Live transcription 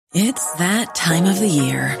It's that time of the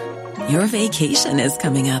year. Your vacation is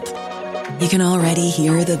coming up. You can already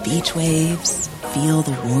hear the beach waves, feel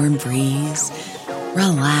the warm breeze,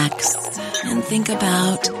 relax, and think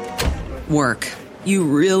about work. You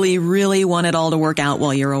really, really want it all to work out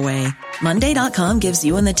while you're away. Monday.com gives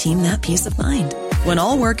you and the team that peace of mind. When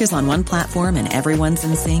all work is on one platform and everyone's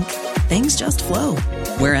in sync, things just flow.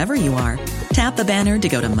 Wherever you are, tap the banner to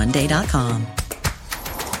go to Monday.com.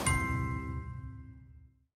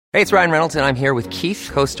 Hey, it's Ryan Reynolds, and I'm here with Keith,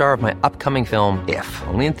 co-star of my upcoming film, If,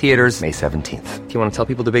 only in theaters May 17th. Do you want to tell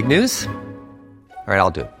people the big news? All right,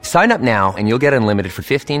 I'll do it. Sign up now and you'll get unlimited for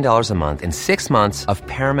 $15 a month and 6 months of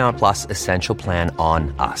Paramount Plus Essential Plan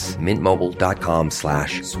on us.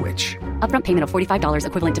 MintMobile.com/switch. Upfront payment of $45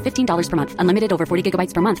 equivalent to $15 per month. Unlimited over 40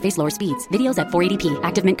 gigabytes per month. Face lower speeds. Videos at 480p.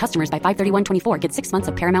 Active Mint customers by 531.24 get 6 months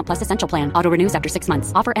of Paramount Plus Essential Plan. Auto renews after 6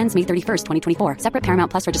 months. Offer ends May 31st, 2024. Separate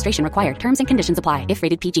Paramount Plus registration required. Terms and conditions apply if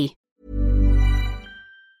rated PG.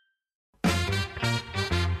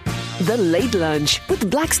 The Late Lunch with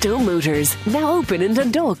Blackstone Motors. Now open in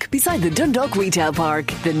Dundalk, beside the Dundalk Retail Park.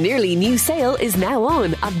 The nearly new sale is now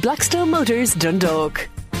on at Blackstone Motors, Dundalk.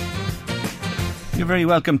 You're very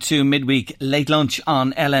welcome to Midweek Late Lunch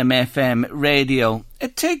on LMFM Radio.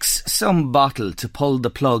 It takes some bottle to pull the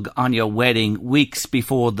plug on your wedding weeks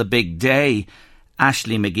before the big day.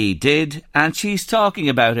 Ashley McGee did, and she's talking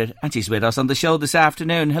about it, and she's with us on the show this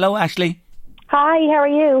afternoon. Hello, Ashley. Hi, how are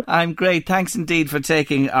you? I'm great. Thanks indeed for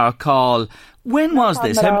taking our call. When was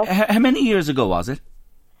this? How many years ago was it?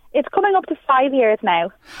 It's coming up to 5 years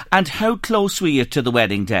now. And how close were you to the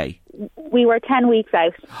wedding day? We were 10 weeks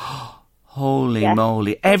out. Holy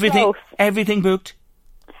moly. Everything booked?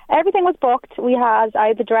 Everything was booked. I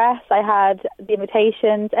had the dress, I had the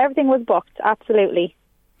invitations, everything was booked, absolutely.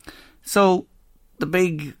 So, the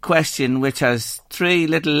big question, which has 3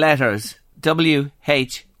 little letters,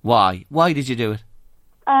 WHY. Why did you do it?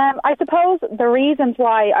 I suppose the reasons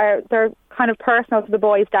why they're kind of personal to the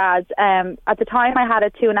boys' dads. At the time I had a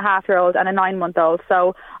 2.5-year-old and a 9-month-old,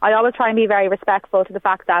 so I always try and be very respectful to the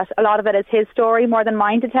fact that a lot of it is his story more than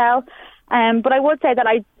mine to tell. But I would say that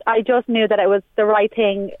I just knew that it was the right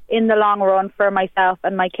thing in the long run for myself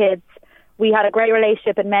and my kids. We had a great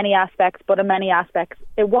relationship in many aspects, but in many aspects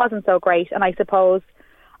it wasn't so great, and I suppose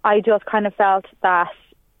I just kind of felt that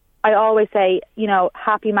I always say, you know,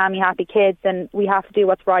 happy mammy, happy kids, and we have to do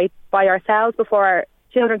what's right by ourselves before our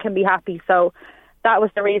children can be happy. So that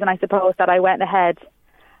was the reason, I suppose, that I went ahead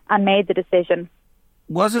and made the decision.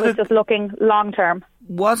 Was it just looking long term?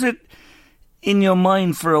 Was it in your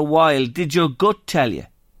mind for a while? Did your gut tell you?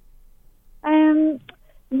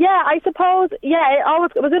 Yeah, I suppose. Yeah,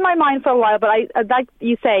 it was in my mind for a while. But like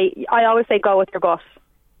you say, I always say go with your gut.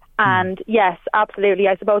 And yes, absolutely.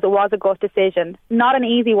 I suppose it was a gut decision. Not an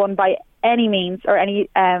easy one by any means or any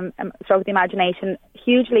stroke of the imagination.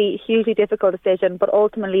 Hugely, hugely difficult decision. But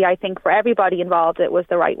ultimately, I think for everybody involved, it was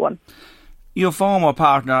the right one. Your former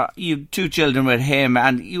partner, you had 2 children with him,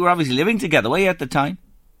 and you were obviously living together, were you, at the time?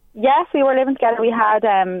 Yes, we were living together. We had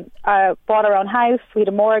bought our own house. We had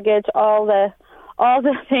a mortgage, all the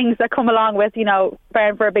things that come along with, you know,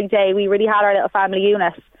 preparing for a big day. We really had our little family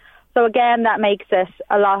unit. So again, that makes it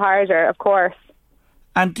a lot harder, of course.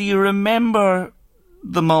 And do you remember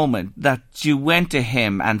the moment that you went to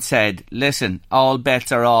him and said, listen, all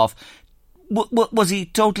bets are off? Was he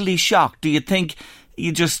totally shocked? Do you think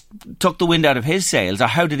you just took the wind out of his sails, or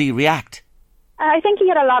how did he react? I think he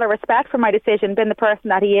had a lot of respect for my decision, being the person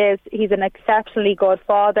that he is. He's an exceptionally good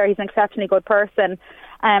father. He's an exceptionally good person.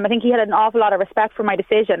 I think he had an awful lot of respect for my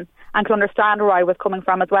decision and could understand where I was coming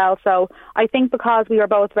from as well. So I think because we were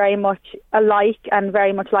both very much alike and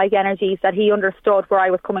very much like energies, that he understood where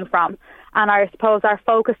I was coming from. And I suppose our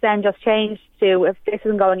focus then just changed to, if this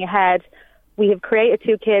isn't going ahead, we have created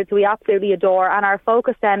 2 kids we absolutely adore, and our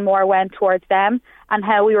focus then more went towards them and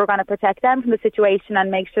how we were going to protect them from the situation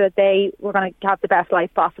and make sure that they were going to have the best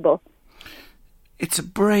life possible. It's a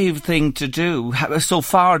brave thing to do so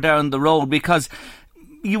far down the road, because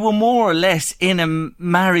you were more or less in a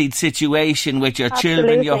married situation with your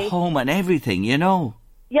children, your home and everything, you know.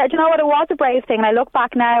 Yeah, do you know what? It was a brave thing. And I look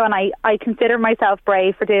back now and I consider myself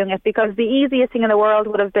brave for doing it, because the easiest thing in the world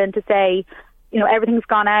would have been to say, you know, everything's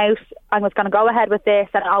gone out, I'm just going to go ahead with this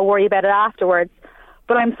and I'll worry about it afterwards.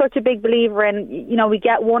 But I'm such a big believer in, you know, we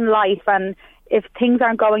get one life, and if things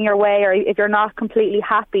aren't going your way or if you're not completely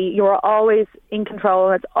happy, you're always in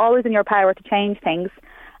control. It's always in your power to change things.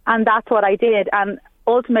 And that's what I did. And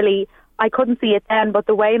ultimately, I couldn't see it then, but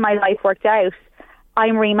the way my life worked out,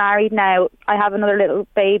 I'm remarried now. I have another little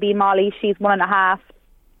baby, Molly. She's 1.5.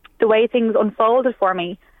 The way things unfolded for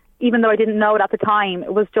me, even though I didn't know it at the time,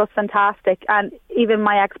 it was just fantastic. And even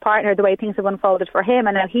my ex-partner, the way things have unfolded for him,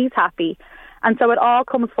 and now he's happy. And so it all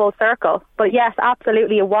comes full circle. But yes,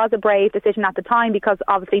 absolutely, it was a brave decision at the time because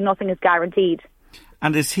obviously nothing is guaranteed.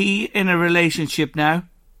 And is he in a relationship now?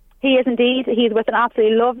 He is indeed. He's with an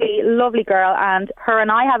absolutely lovely, lovely girl, and her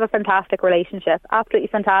and I have a fantastic relationship, absolutely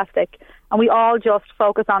fantastic. And we all just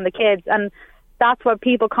focus on the kids. And that's what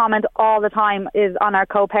people comment all the time is on our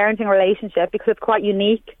co-parenting relationship, because it's quite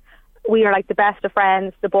unique. We are like the best of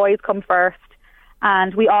friends. The boys come first,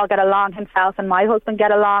 and we all get along. Himself and my husband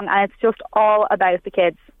get along, and it's just all about the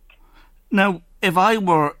kids. Now, if I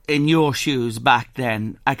were in your shoes back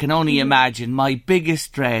then, I can only imagine my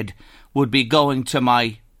biggest dread would be going to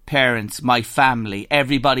my parents, my family,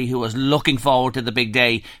 everybody who was looking forward to the big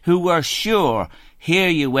day, who were sure here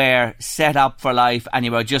you were set up for life and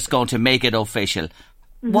you were just going to make it official.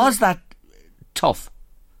 Was that tough?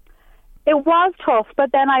 It was tough,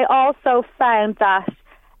 but then I also found that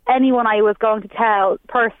anyone I was going to tell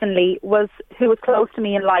personally was who was close to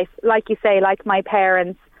me in life, like you say, like my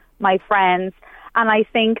parents, my friends. And I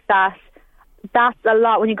think that that's a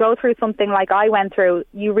lot. When you go through something like I went through,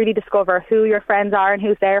 you really discover who your friends are and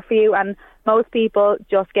who's there for you. And most people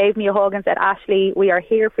just gave me a hug and said, Ashleigh, we are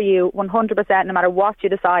here for you 100% no matter what you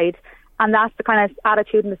decide. And that's the kind of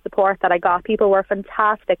attitude and the support that I got. People were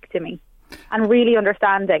fantastic to me and really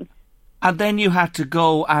understanding. And then you had to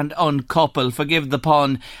go and uncouple, forgive the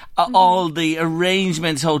pun, all the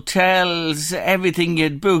arrangements, hotels, everything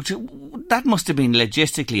you'd booked. That must have been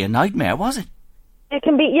logistically a nightmare, was it? It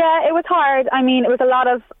can be, yeah, it was hard. I mean, it was a lot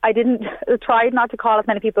of, I tried not to call as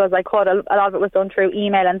many people as I could. A lot of it was done through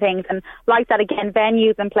email and things. And like that, again,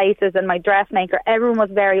 venues and places and my dressmaker, everyone was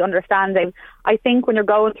very understanding. I think when you're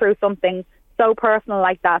going through something so personal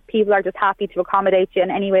like that, people are just happy to accommodate you in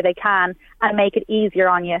any way they can and make it easier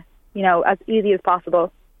on you, you know, as easy as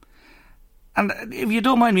possible. And if you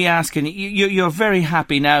don't mind me asking, you're very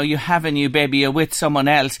happy now, you have a new baby, you're with someone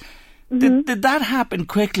else. Did that happen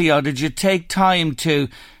quickly, or did you take time to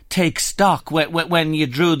take stock when you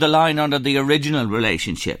drew the line under the original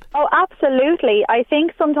relationship? Oh, absolutely. I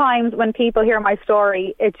think sometimes when people hear my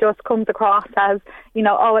story, it just comes across as, you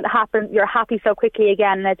know, oh, it happened, you're happy so quickly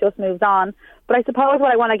again, and it just moves on. But I suppose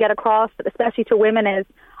what I want to get across, especially to women, is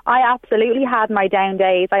I absolutely had my down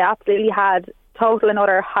days. I absolutely had total and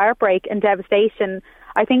utter heartbreak and devastation.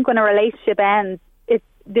 I think when a relationship ends,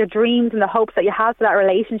 the dreams and the hopes that you have for that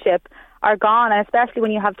relationship are gone, and especially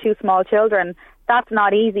when you have two small children, that's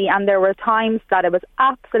not easy. And there were times that it was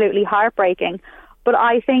absolutely heartbreaking. But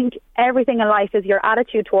I think everything in life is your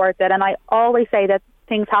attitude towards it, and I always say that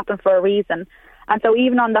things happen for a reason. And so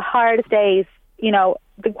even on the hardest days, you know,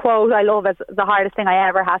 the quote I love is, the hardest thing I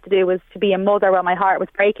ever had to do was to be a mother while my heart was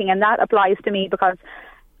breaking, and that applies to me because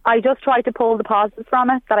I just tried to pull the positives from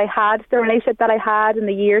it, that I had, the relationship that I had and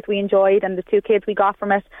the years we enjoyed and the two kids we got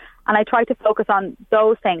from it. And I tried to focus on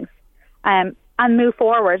those things and move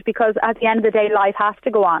forward, because at the end of the day, life has to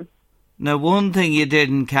go on. Now, one thing you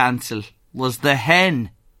didn't cancel was the hen.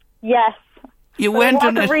 Yes. You went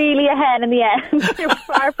on it. It wasn't really a hen in the end. It was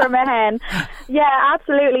far from a hen. Yeah,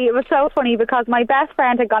 absolutely. It was so funny because my best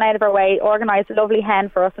friend had gone out of her way, organised a lovely hen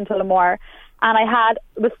for us in Tullamore. And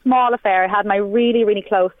it was a small affair. I had my really, really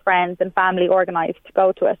close friends and family organised to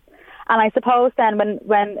go to it. And I suppose then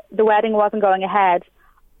when the wedding wasn't going ahead,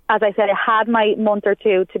 as I said, I had my month or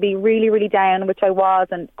two to be really, really down, which I was,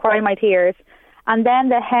 and cry my tears. And then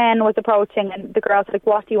the hen was approaching and the girls were like,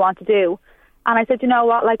 what do you want to do? And I said, you know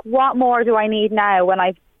what, like, what more do I need now when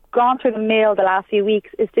I've gone through the mill the last few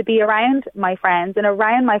weeks is to be around my friends and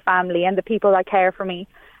around my family and the people that care for me.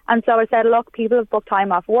 And so I said, look, people have booked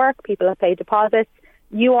time off work, people have paid deposits.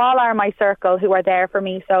 You all are my circle who are there for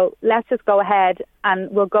me. So let's just go ahead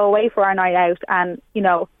and we'll go away for our night out. And, you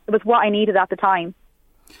know, it was what I needed at the time.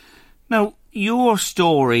 Now, your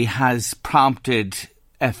story has prompted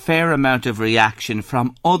a fair amount of reaction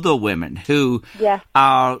from other women who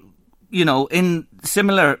are, you know, in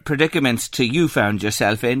similar predicaments to you found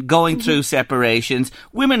yourself in, going through separations,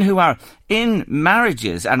 women who are in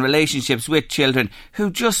marriages and relationships with children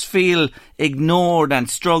who just feel ignored and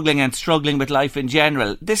struggling with life in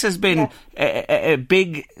general. This has been a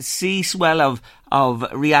big sea swell of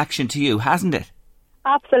reaction to you, hasn't it?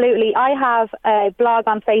 Absolutely. I have a blog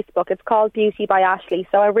on Facebook. It's called Beauty by Ashleigh.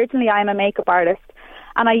 So originally I'm a makeup artist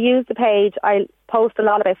and I use the page. I post a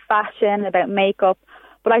lot about fashion, about makeup.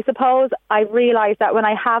 But I suppose I realised that when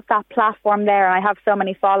I have that platform there and I have so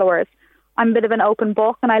many followers, I'm a bit of an open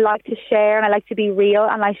book and I like to share and I like to be real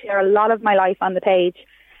and I share a lot of my life on the page.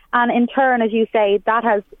 And in turn, as you say, that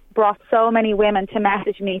has brought so many women to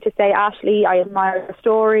message me to say, Ashleigh, I admire your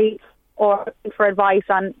story, or for advice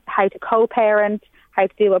on how to co-parent, how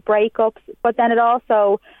to deal with breakups. But then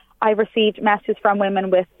I've received messages from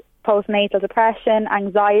women with postnatal depression,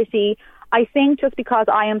 anxiety. I think just because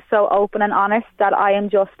I am so open and honest that I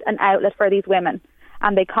am just an outlet for these women,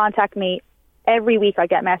 and they contact me every week. I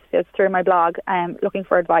get messages through my blog looking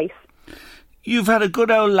for advice. You've had a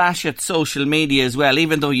good old lash at social media as well,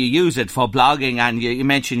 even though you use it for blogging, and you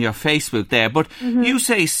mentioned your Facebook there. But you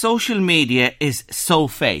say social media is so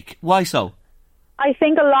fake. Why so? I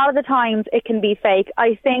think a lot of the times it can be fake.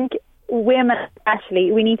 I think women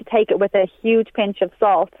especially, we need to take it with a huge pinch of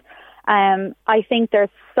salt. I think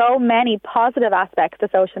there's so many positive aspects to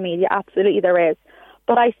social media. Absolutely there is.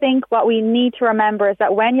 But I think what we need to remember is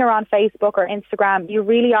that when you're on Facebook or Instagram, you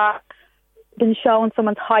really are been shown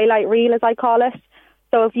someone's highlight reel, as I call it.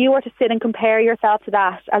 So if you were to sit and compare yourself to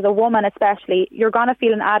that, as a woman especially, you're going to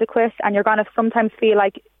feel inadequate, and you're going to sometimes feel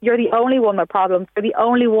like you're the only one with problems. You're the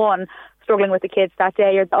only one struggling with the kids that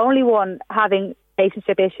day. You're the only one having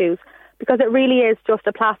relationship issues, because it really is just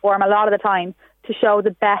a platform a lot of the time to show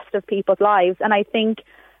the best of people's lives. And I think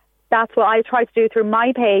that's what I try to do through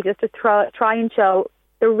my page, is to try and show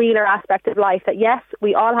the realer aspect of life, that yes,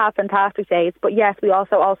 we all have fantastic days, but yes, we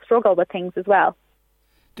also all struggle with things as well.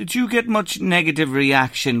 Did you get much negative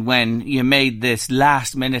reaction when you made this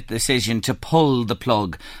last minute decision to pull the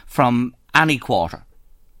plug from any quarter?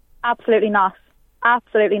 Absolutely not.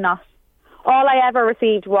 Absolutely not. All I ever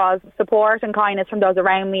received was support and kindness from those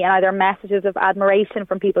around me, and either messages of admiration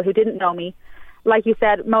from people who didn't know me. Like you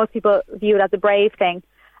said, most people view it as a brave thing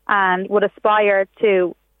and would aspire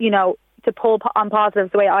to, to pull on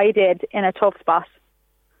positives the way I did in a tough spot.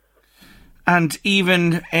 And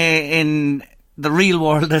even in the real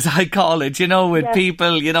world, as I call it, with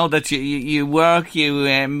people, that you work,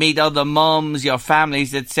 you meet other mums, your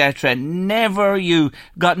families, etc. Never, you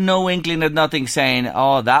got no inkling of nothing saying,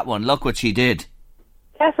 oh, that one, look what she did.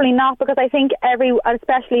 Definitely not, because I think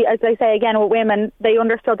especially as I say again with women, they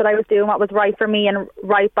understood that I was doing what was right for me and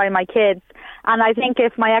right by my kids. And I think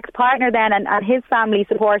if my ex-partner then and his family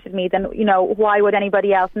supported me, then, why would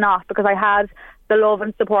anybody else not? Because I had the love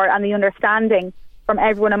and support and the understanding from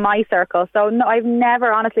everyone in my circle. So no, I've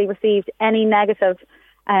never honestly received any negative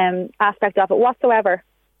aspect of it whatsoever.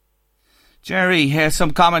 Jerry, here's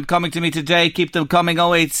some comment coming to me today. Keep them coming.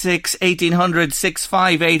 086 1800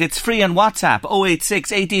 658. It's free on WhatsApp. 086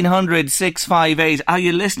 1800 658. Are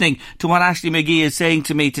you listening to what Ashley McGee is saying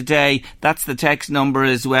to me today? That's the text number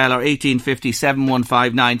as well, or 1850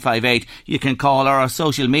 715 958. You can call our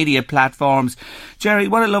social media platforms. Jerry,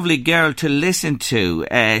 what a lovely girl to listen to.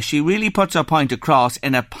 She really puts her point across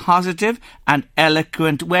in a positive and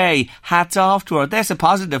eloquent way. Hats off to her. There's a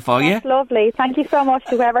positive for you. That's lovely. Thank you so much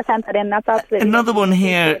to whoever sent it in. That's absolutely another one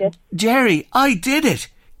here. Jerry, I did it.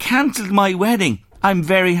 Cancelled my wedding. I'm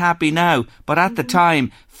very happy now. But at the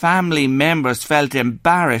time, family members felt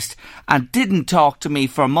embarrassed and didn't talk to me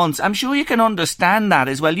for months. I'm sure you can understand that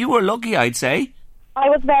as well. You were lucky, I'd say. I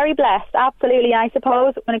was very blessed, absolutely. And I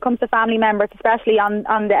suppose when it comes to family members, especially on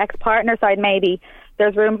the ex-partner side, maybe,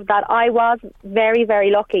 there's room for that. I was very,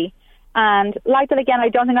 very lucky. And like that again, I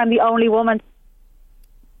don't think I'm the only woman.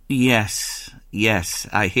 Yes,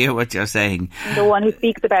 I hear what you're saying. The one who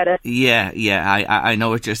speaks about it. Yeah, I know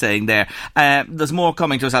what you're saying there. There's more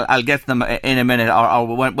coming to us. I'll get them in a minute,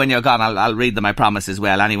 or when you're gone, I'll read them, I promise, as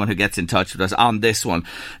well. Anyone who gets in touch with us on this one.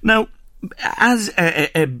 Now, as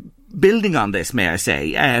a building on this, may I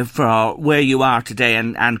say, for where you are today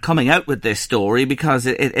and coming out with this story, because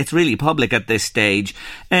it's really public at this stage,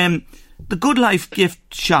 the Good Life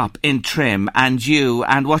gift shop in Trim and you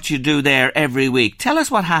and what you do there every week. Tell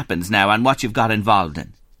us what happens now and what you've got involved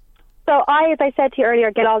in. So as I said to you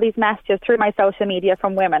earlier, get all these messages through my social media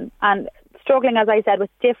from women and struggling, as I said,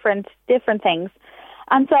 with different things.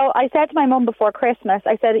 And so I said to my mum before Christmas,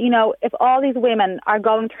 I said, if all these women are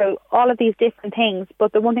going through all of these different things,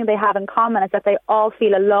 but the one thing they have in common is that they all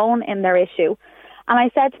feel alone in their issue. And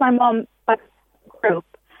I said to my mum, group,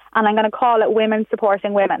 and I'm going to call it Women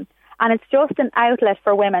Supporting Women. And it's just an outlet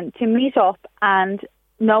for women to meet up, and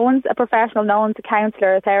no one's a professional, no one's a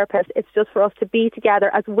counsellor or a therapist. It's just for us to be together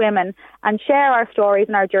as women and share our stories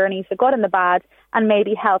and our journeys, the good and the bad, and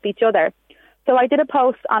maybe help each other. So I did a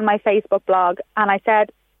post on my Facebook blog and I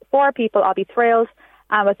said, 4 people, I'll be thrilled.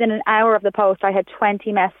 And within an hour of the post, I had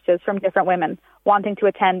 20 messages from different women wanting to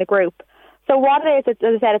attend the group. So what it is,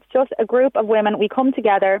 as I said, it's just a group of women. We come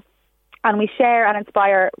together and we share and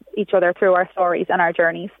inspire each other through our stories and our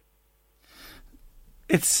journeys.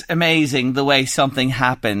 It's amazing the way something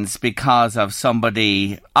happens because of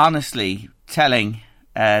somebody honestly telling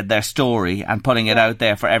their story and putting it out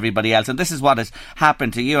there for everybody else. And this is what has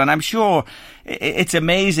happened to you. And I'm sure it's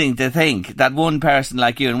amazing to think that one person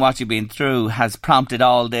like you and what you've been through has prompted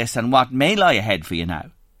all this and what may lie ahead for you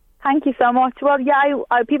now. Thank you so much. Well, yeah,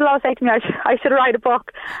 people always say to me I should write a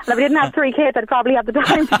book. And if I didn't have 3 kids, I'd probably have the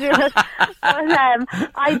time to do it. But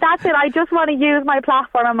that's it. I just want to use my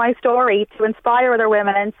platform and my story to inspire other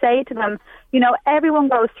women and say to them, you know, everyone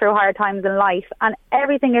goes through hard times in life and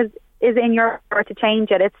everything is in your power to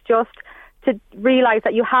change it. It's just to realise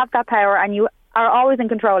that you have that power and you are always in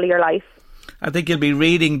control of your life. I think you'll be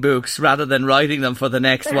reading books rather than writing them for the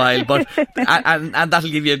next while, but and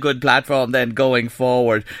that'll give you a good platform then going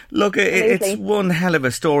forward. Look, it's one hell of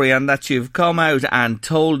a story, and that you've come out and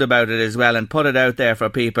told about it as well and put it out there for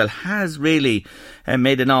people has really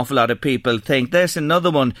made an awful lot of people think. There's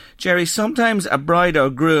another one, Jerry. Sometimes a bride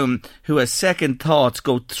or groom who has second thoughts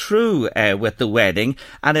go through with the wedding,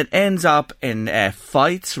 and it ends up in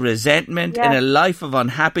fights, resentment, in a life of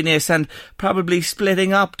unhappiness, and probably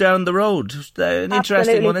splitting up down the road. An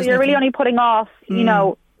interesting one, isn't it? So you're really only putting off, you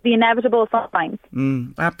know, the inevitable sometimes.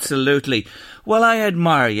 Absolutely. Well, I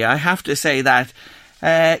admire you. I have to say that.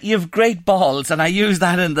 You've great balls, and I use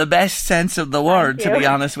that in the best sense of the word, to be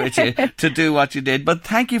honest with you, to do what you did. But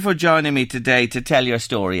thank you for joining me today to tell your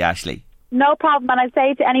story, Ashley. No problem. And I'd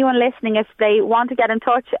say to anyone listening, if they want to get in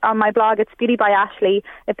touch on my blog, it's Beauty by Ashley.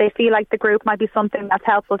 If they feel like the group might be something that's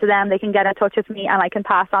helpful to them, they can get in touch with me and I can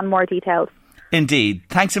pass on more details. Indeed.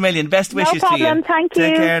 Thanks a million. Best wishes to you. No problem. Thank you.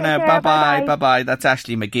 Take care now. Bye-bye. Bye-bye. That's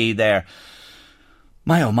Ashley McGee there.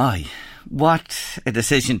 My oh my. What a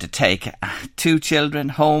decision to take. 2 children,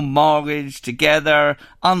 home, mortgage, together,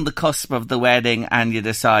 on the cusp of the wedding, and you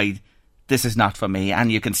decide, this is not for me.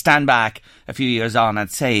 And you can stand back a few years on and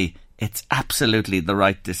say, it's absolutely the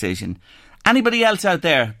right decision. Anybody else out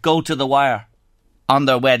there go to the wire on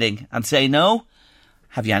their wedding and say no?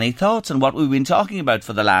 Have you any thoughts on what we've been talking about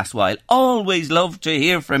for the last while? Always love to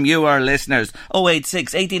hear from you, our listeners.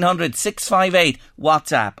 086 1800 658,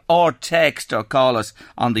 WhatsApp or text or call us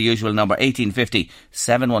on the usual number 1850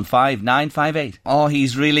 715 958. Oh,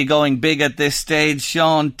 he's really going big at this stage.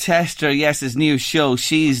 Sean Tester, yes, his new show,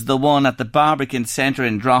 She's the One, at the Barbican Centre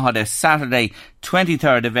in Drogheda, Saturday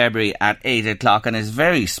 23rd of February at 8 o'clock, and his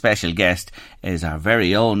very special guest is our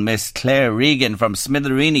very own Miss Claire Regan from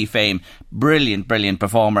Smithereenie fame. Brilliant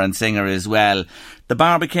performer and singer as well. The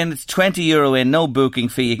Barbican, it's €20 in, no booking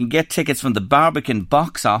fee. You can get tickets from the Barbican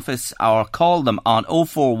box office or call them on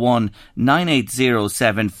 041 980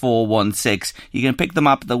 7416. You can pick them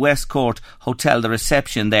up at the West Court Hotel, the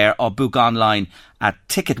reception there, or book online at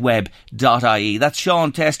ticketweb.ie. That's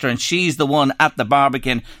Sean Tester, and She's the One at the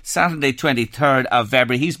Barbican, Saturday 23rd of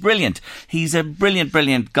February. He's brilliant. He's a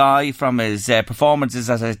brilliant guy, from his performances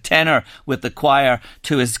as a tenor with the choir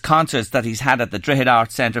to his concerts that he's had at the Drogheda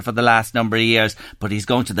Arts Centre for the last number of years. But he's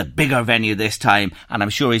going to the bigger venue this time, and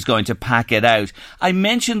I'm sure he's going to pack it out. I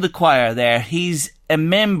mentioned the choir there. He's a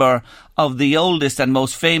member of the oldest and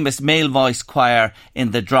most famous male voice choir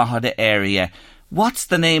in the Drogheda area. What's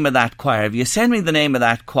the name of that choir? If you send me the name of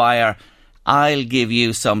that choir, I'll give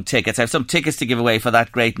you some tickets. I have some tickets to give away for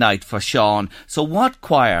that great night for Sean. So what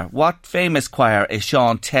choir, what famous choir is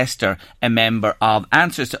Sean Tester a member of?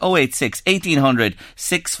 Answers to 086 1800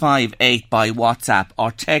 658 by WhatsApp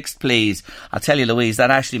or text, please. I'll tell you, Louise,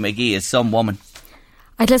 that Ashley McGee is some woman.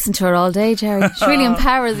 I'd listen to her all day, Jerry. She really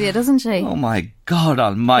empowers you, doesn't she? Oh my God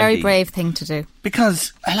almighty. Very brave thing to do.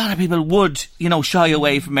 Because a lot of people would, shy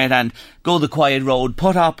away from it and go the quiet road,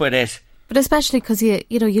 put up with it. But especially because you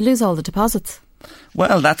lose all the deposits.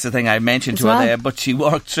 Well, that's the thing I mentioned to her there, but she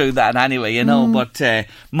worked through that anyway, But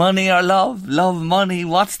money or love, money,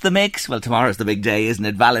 what's the mix? Well, tomorrow's the big day, isn't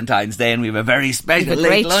it? Valentine's Day, and we have a very special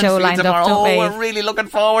late lunch show lined tomorrow. Up, don't we? We're really looking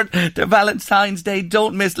forward to Valentine's Day.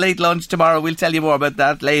 Don't miss late lunch tomorrow. We'll tell you more about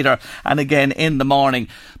that later and again in the morning.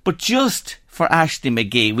 But just for Ashley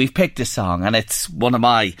McGee, we've picked a song, and it's one of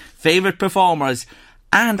my favourite performers.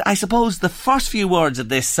 And I suppose the first few words of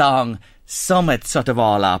this song sum it sort of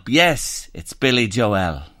all up. Yes, it's Billy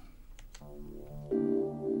Joel.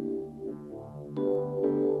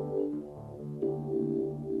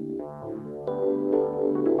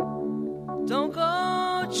 Don't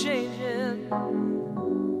go changing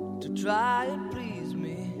to try and please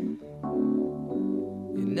me.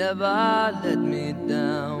 You never let me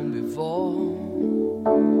down before.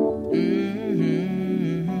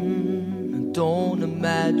 And don't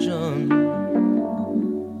imagine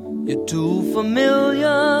you're too familiar,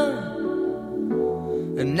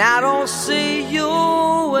 and I don't see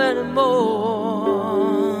you anymore.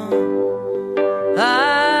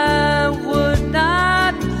 I would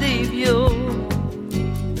not leave you,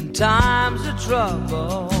 and in times of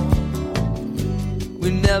trouble.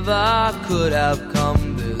 We never could have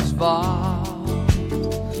come this far.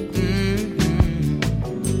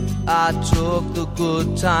 I took the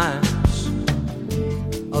good times,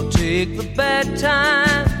 I'll take the bad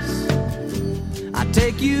times. I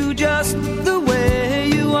take you just the way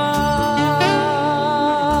you are.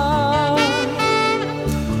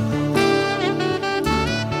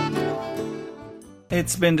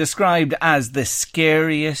 It's been described as the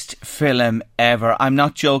scariest film ever. I'm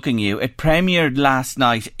not joking you. It premiered last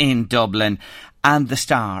night in Dublin, and the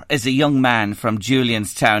star is a young man from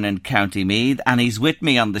Julianstown in County Meath, and he's with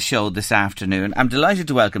me on the show this afternoon. I'm delighted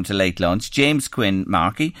to welcome to Late Lunch James Quinn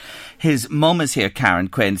Markey. His mum is here, Karen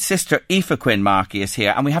Quinn. Sister Aoife Quinn Markey is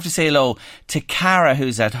here. And we have to say hello to Cara,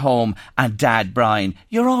 who's at home, and Dad Brian.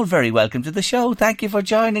 You're all very welcome to the show. Thank you for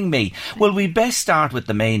joining me. Well, we best start with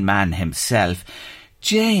the main man himself.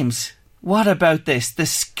 James, what about this? The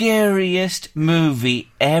scariest movie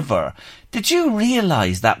ever. Did you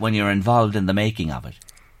realise that when you were involved in the making of it?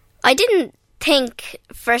 I didn't think,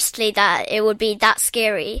 firstly, that it would be that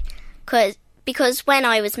scary. Because when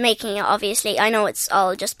I was making it, obviously, I know it's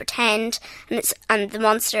all just pretend, and the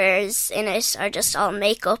monsters in it are just all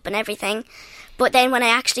makeup and everything. But then when I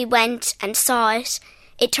actually went and saw it,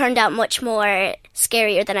 it turned out much more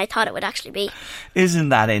scarier than I thought it would actually be. Isn't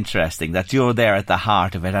that interesting that you're there at the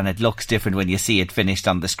heart of it and it looks different when you see it finished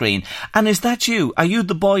on the screen? And is that you? Are you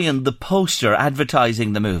the boy in the poster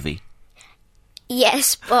advertising the movie?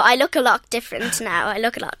 Yes, but I look a lot different now. I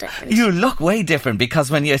look a lot different. You look way different,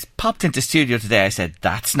 because when you popped into studio today I said,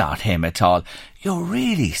 that's not him at all. You're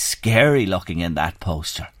really scary looking in that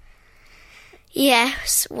poster.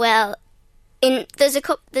 Yes, well, there's a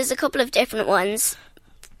couple of different ones.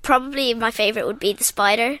 Probably my favourite would be the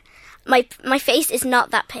spider. My face is not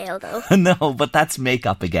that pale, though. No, but that's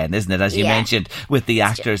makeup again, isn't it? As you mentioned, with the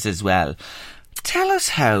actors as well. Tell us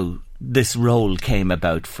how this role came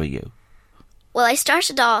about for you. Well, I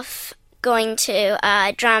started off going to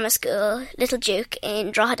a drama school, Little Duke, in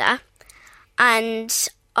Drogheda. And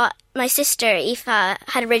my sister, Aoife,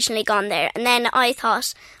 had originally gone there. And then I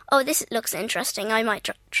thought, oh, this looks interesting, I might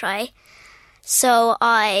try. So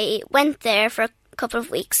I went there for a couple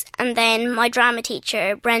of weeks, and then my drama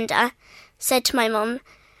teacher, Brenda, said to my mum,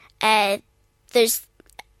 there's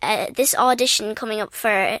this audition coming up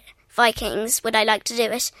for Vikings, would I like to do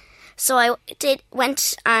it? So I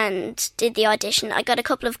went and did the audition. I got a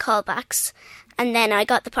couple of callbacks, and then I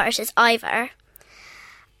got the part as Ivor.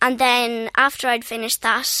 And then after I'd finished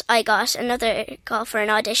that, I got another call for an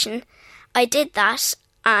audition. I did that,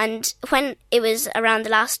 and when it was around the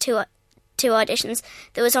last two auditions,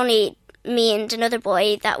 there was only me and another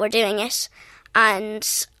boy that were doing it, and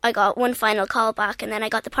I got one final call back, and then I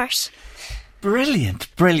got the part. Brilliant,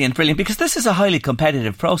 because this is a highly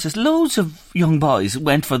competitive process. Loads of young boys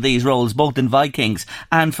went for these roles, both in Vikings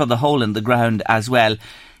and for The Hole in the Ground as well.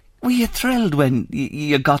 Were you thrilled when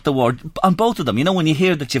you got the award on both of them, you know, when you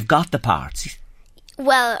hear that you've got the parts?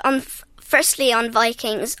 Well, firstly on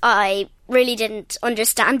Vikings, I really didn't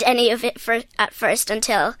understand any of it at first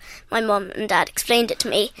until my mum and dad explained it to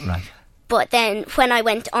me. Right. But then when I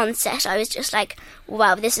went on set, I was just like,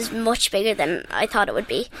 wow, this is much bigger than I thought it would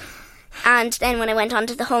be. And then when I went on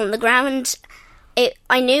to The Hole in the Ground,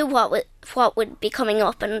 I knew what would be coming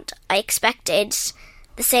up, and I expected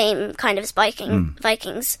the same kind of as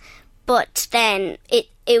Vikings. But then it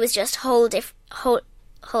was just whole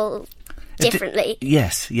differently.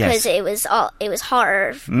 Yes. Because it was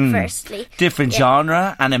horror firstly. Different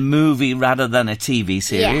genre, and a movie rather than a TV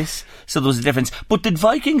series. Yeah. So there was a difference. But did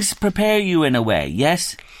Vikings prepare you in a way,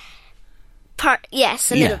 yes?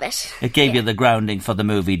 Yes, a little bit. It gave you the grounding for the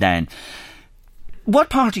movie then. What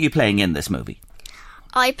part are you playing in this movie?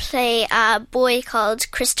 I play a boy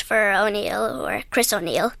called Christopher O'Neill, or Chris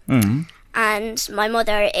O'Neill. Mm-hmm. And my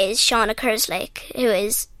mother is Shauna Kerslake, who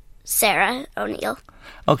is Sarah O'Neill.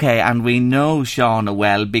 Okay, and we know Shauna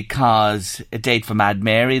well because A Date for Mad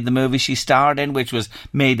Mary, the movie she starred in, which was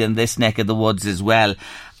made in this neck of the woods as well.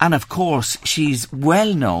 And of course, she's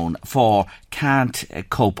well known for Can't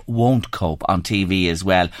Cope, Won't Cope on TV as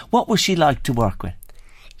well. What was she like to work with?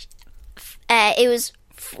 It was,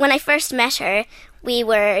 when I first met her, we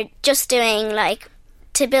were just doing, like,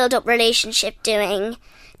 to build up relationship, doing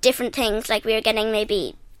different things. Like, we were getting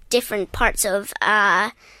maybe different parts of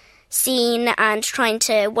scene and trying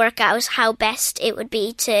to work out how best it would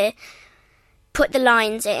be to put the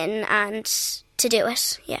lines in and to do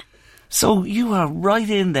it, yeah. So you are right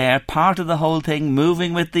in there, part of the whole thing,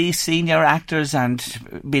 moving with these senior actors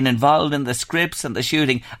and being involved in the scripts and the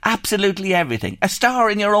shooting, absolutely everything. A star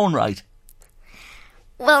in your own right.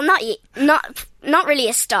 Well, not not really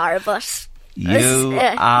a star, but... You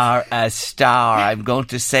are a star. I'm going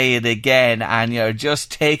to say it again, and you're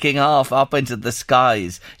just taking off up into the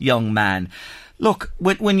skies, young man. Look,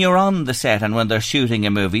 when you're on the set and when they're shooting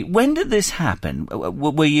a movie, when did this happen?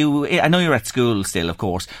 Were you... I know you're at school still, of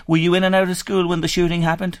course. Were you in and out of school when the shooting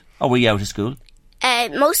happened? Or were you out of school?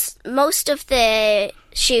 Most of the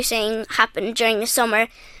shooting happened during the summer,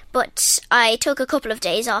 but I took a couple of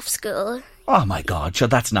days off school. Oh my God, sure,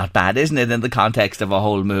 that's not bad, isn't it, in the context of a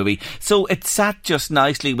whole movie? So it sat just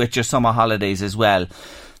nicely with your summer holidays as well.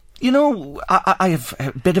 You know, I have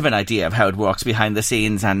a bit of an idea of how it works behind the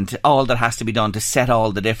scenes and all that has to be done to set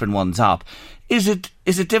all the different ones up. Is it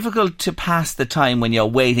difficult to pass the time when you're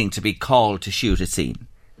waiting to be called to shoot a scene?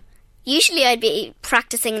 Usually I'd be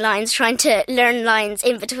practicing lines, trying to learn lines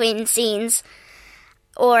in between scenes.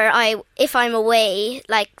 Or if I'm away,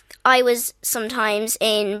 like I was sometimes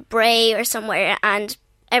in Bray or somewhere and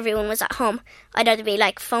everyone was at home, I'd either be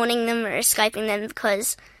like phoning them or Skyping them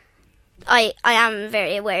because I am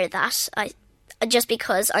very aware of that. Just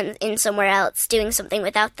because I'm in somewhere else doing something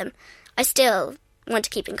without them, I still want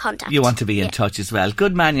to keep in contact. You want to be in touch as well.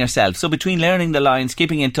 Good man yourself. So between learning the lines,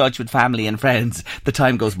 keeping in touch with family and friends, the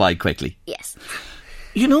time goes by quickly. Yes.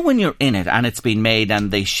 You know, when you're in it and it's been made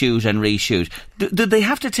and they shoot and reshoot, do they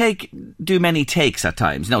have to do many takes at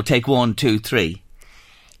times? No, take 1, 2, 3.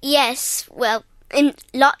 Yes, well,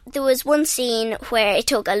 there was one scene where it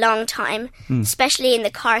took a long time, especially in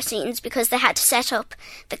the car scenes, because they had to set up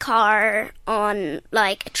the car on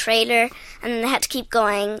like a trailer and then they had to keep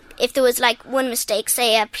going. If there was like one mistake,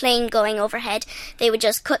 say a plane going overhead, they would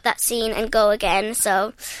just cut that scene and go again.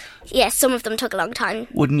 So yes, some of them took a long time.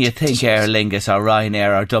 Wouldn't you think Aer Lingus or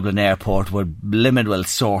Ryanair or Dublin Airport would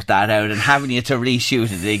sort that out and having you to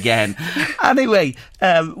reshoot it again? Anyway,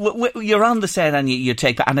 you're on the set and you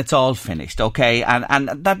take, and it's all finished, okay? And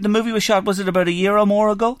that the movie was shot, was it about a year or more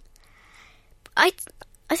ago? I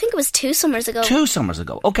think it was 2 summers ago. 2 summers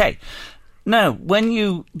ago, okay. Now, when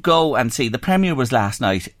you go and see, the premiere was last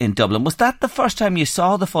night in Dublin, was that the first time you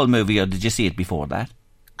saw the full movie or did you see it before that?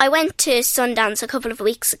 I went to Sundance a couple of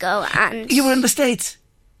weeks ago and... You were in the States?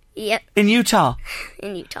 Yep. In Utah?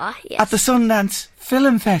 In Utah, yes. At the Sundance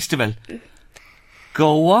Film Festival?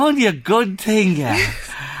 Go on, you good thing, yeah.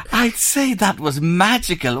 I'd say that was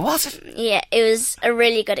magical, was it? Yeah, it was a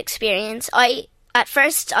really good experience. At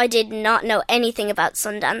first, I did not know anything about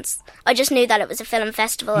Sundance. I just knew that it was a film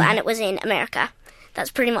festival and it was in America.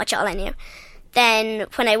 That's pretty much all I knew. Then,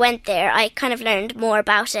 when I went there, I kind of learned more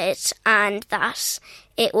about it and that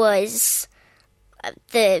it was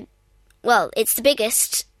it's the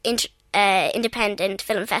biggest independent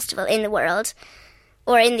film festival in the world,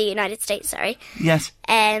 or in the United States, sorry. Yes.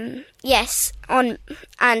 Yes,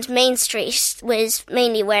 and Main Street was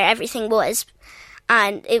mainly where everything was,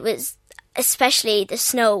 and it was, especially the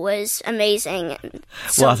snow was amazing.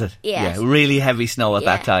 So, was it? Yeah. Really heavy snow at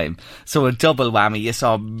that time. So a double whammy. You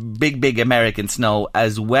saw big American snow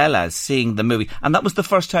as well as seeing the movie. And that was the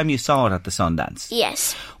first time you saw it at the Sundance?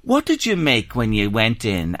 Yes. What did you make when you went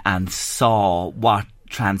in and saw what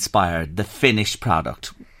transpired, the finished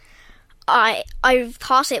product? I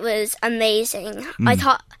thought it was amazing. I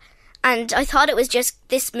thought it was just,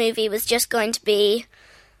 this movie was just going to be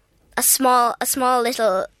a small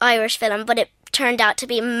little Irish film, but it turned out to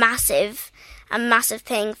be a massive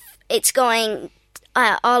thing. It's going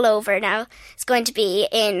all over now. It's going to be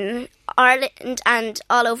in Ireland and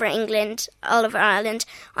all over England, all over Ireland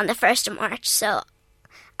on the 1st of March. So,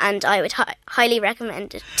 and I would highly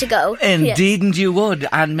recommend it to go. Indeed, and you would.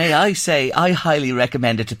 And may I say, I highly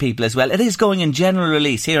recommend it to people as well. It is going in general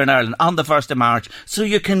release here in Ireland on the 1st of March, so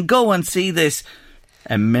you can go and see this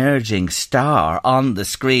emerging star on the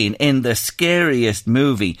screen in the scariest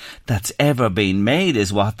movie that's ever been made,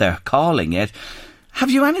 is what they're calling it. Have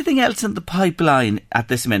you anything else in the pipeline at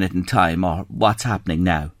this minute in time, or what's happening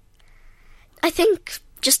now? I think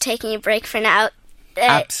just taking a break for now.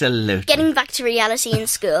 Absolutely. Getting back to reality in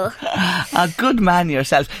school. A good man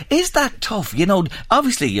yourself. Is that tough? You know,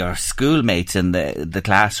 obviously your schoolmates in the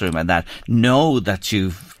classroom and that know that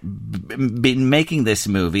you've been making this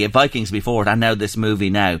movie, Vikings before it, and now this movie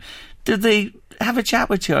now. Did they have a chat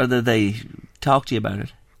with you, or did they talk to you about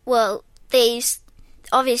it? Well,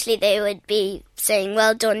 obviously they would be saying,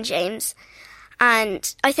 well done, James.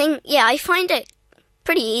 And I think, I find it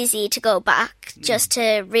pretty easy to go back just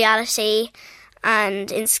to reality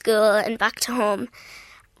and in school and back to home.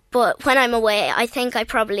 But when I'm away, I think I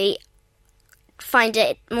probably find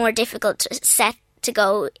it more difficult to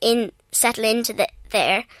settle into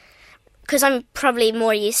there, because I'm probably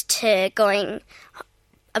more used to going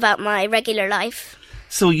about my regular life.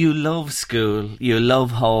 So you love school, you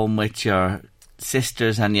love home with your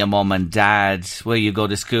sisters and your mum and dad, where you go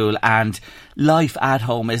to school, and life at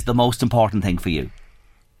home is the most important thing for you.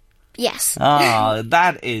 Yes. Oh,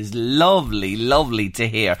 that is lovely, lovely to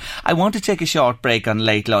hear. I want to take a short break on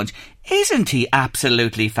Late Lunch. Isn't he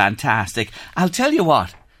absolutely fantastic? I'll tell you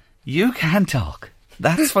what, you can talk.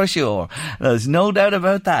 That's for sure. There's no doubt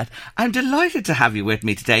about that. I'm delighted to have you with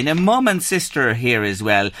me today. Now, mum and sister are here as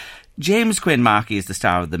well. James Quinn Markey is the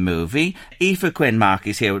star of the movie. Aoife Quinn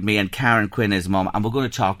Markey is here with me, and Karen Quinn is mum, and we're going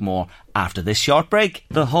to talk more after this short break.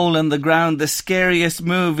 The Hole in the Ground, the scariest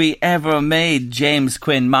movie ever made. James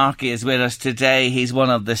Quinn Markey is with us today. He's one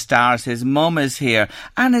of the stars. His mum is here,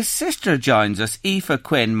 and his sister joins us, Aoife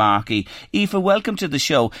Quinn Markey. Aoife, welcome to the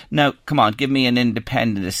show. Now, come on, give me an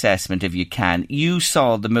independent assessment if you can. You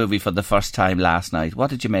saw the movie for the first time last night. What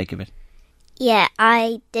did you make of it? Yeah,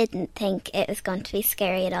 I didn't think it was going to be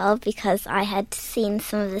scary at all because I had seen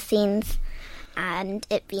some of the scenes and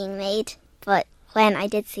it being made. But when I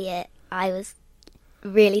did see it, I was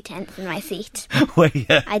really tense in my seat. Well,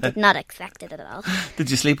 yeah. I did not expect it at all.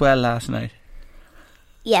 Did you sleep well last night?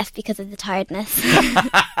 Yes, because of the tiredness.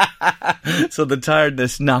 So the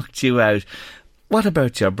tiredness knocked you out. What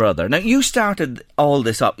about your brother? Now, you started all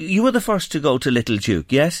this up. You were the first to go to Little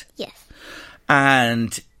Duke, yes? Yes.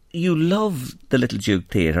 And you love the Little Duke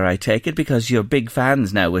Theatre, I take it, because you're big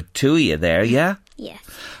fans now with two of you there, yeah? Yes.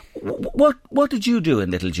 What did you do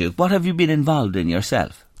in Little Duke? What have you been involved in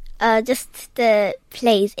yourself? Just the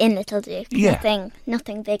plays in Little Duke. Yeah.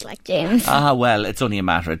 Nothing big like James. Ah, well, it's only a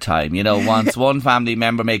matter of time. You know, once one family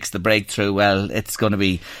member makes the breakthrough, well, it's going to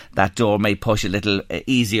be, that door may push a little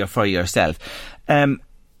easier for yourself.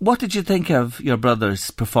 What did you think of your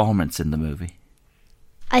brother's performance in the movie?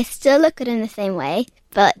 I still look at him the same way,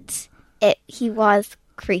 but he was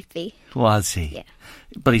creepy. Was he? Yeah.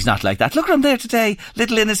 But he's not like that. Look at him there today,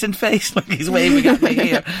 little innocent face, like he's waving at me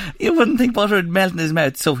here. You wouldn't think butter would melt in his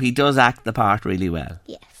mouth, so he does act the part really well.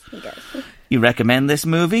 Yes, he does. You recommend this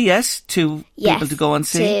movie, yes, to people to go and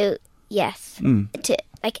see? Yes. To,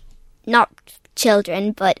 not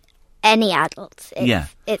children, but any adults.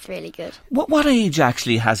 It's really good. What age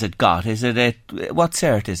actually has it got? Is it what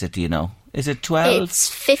cert is it, do you know? Is it 12? It's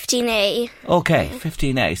 15A. Okay,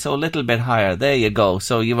 15A, so a little bit higher. There you go.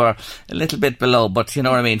 So you were a little bit below, but you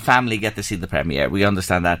know what I mean? Family get to see the premiere. We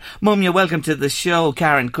understand that. Mum, you're welcome to the show.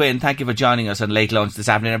 Karen Quinn, thank you for joining us on Late Lunch this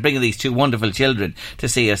afternoon and bringing these two wonderful children to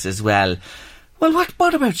see us as well. Well,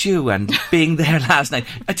 what about you and being there last night?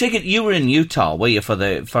 I take it you were in Utah, were you, for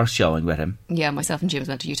the first showing with him? Yeah, myself and James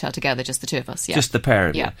went to Utah together, just the two of us, yeah. Just the pair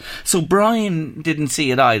of you? So Brian didn't see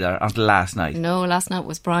it either until last night? No, last night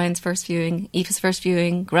was Brian's first viewing, Aoife's first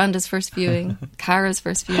viewing, Granda's first viewing, Cara's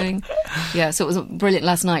first viewing. Yeah, so it was brilliant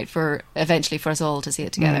last night for us all to see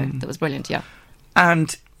it together. That was brilliant, yeah.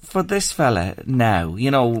 And for this fella now, you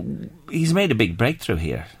know, he's made a big breakthrough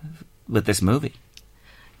here with this movie.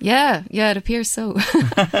 Yeah, it appears so.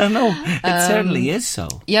 No, it certainly is so.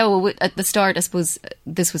 Yeah, well, at the start, I suppose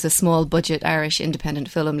this was a small budget Irish independent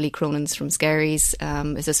film. Lee Cronin's from Scaries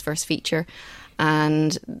is his first feature,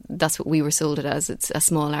 and that's what we were sold it as. It's a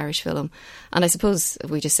small Irish film, and I suppose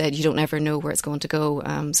we just said you don't ever know where it's going to go.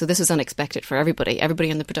 So this was unexpected for everybody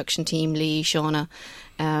on the production team. Lee, Shauna.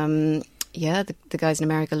 Yeah, the guys in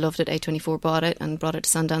America loved it. A24 bought it and brought it to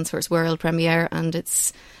Sundance for its world premiere, and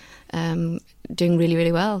it's doing really,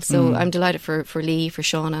 really well. So I'm delighted for Lee, for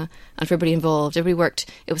Shauna, and for everybody involved. Everybody worked.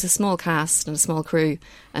 It was a small cast and a small crew,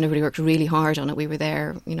 and everybody worked really hard on it. We were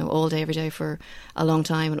there, you know, all day, every day for a long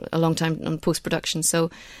time on post-production.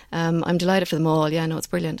 So I'm delighted for them all. Yeah, no, it's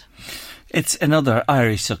brilliant. It's another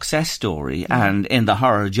Irish success story, and in the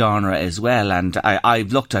horror genre as well. And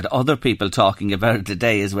I've looked at other people talking about it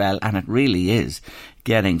today as well, and it really is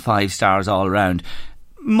getting 5 stars all around.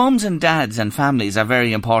 Mums and dads and families are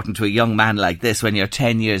very important to a young man like this when you're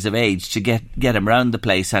 10 years of age, to get him round the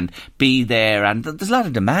place and be there. And there's a lot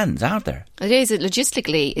of demands, aren't there? It is.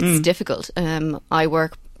 Logistically, it's difficult. I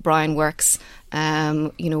work, Brian works.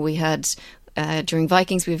 You know, we had... during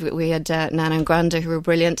Vikings, we had Nana and Granda, who were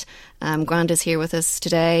brilliant. Granda's here with us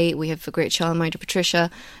today. We have a great childminder,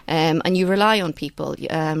 Patricia. And you rely on people,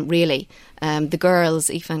 really. The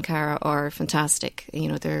girls, Aoife and Cara, are fantastic. You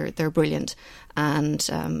know, they're brilliant.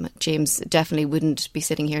 And James definitely wouldn't be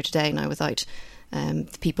sitting here today now without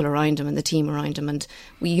the people around him and the team around him. And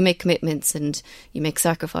you make commitments and you make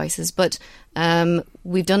sacrifices. But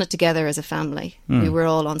we've done it together as a family. We were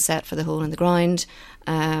all on set for The Hole in the Ground.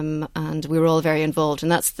 And we were all very involved,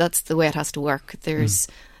 and that's the way it has to work. There's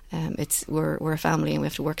we're a family, and we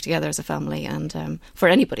have to work together as a family. And for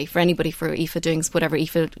anybody, for Aoife doing whatever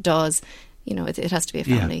Aoife does, you know, it has to be a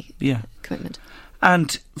family commitment.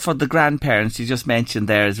 And for the grandparents you just mentioned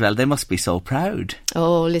there as well, they must be so proud.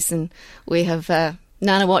 Oh, listen, we have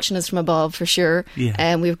Nana watching us from above for sure.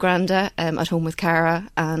 Yeah. We have Granda at home with Cara,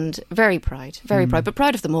 and very proud, but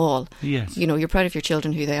proud of them all. Yes. You know, you're proud of your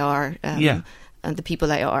children, who they are, and the people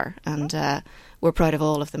they are, and we're proud of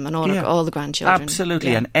all of them and all the grandchildren.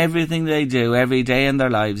 Absolutely, and everything they do every day in their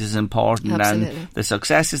lives is important. Absolutely. And the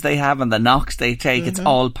successes they have and the knocks they take, it's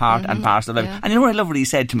all part and parcel of it. And you know what I love what he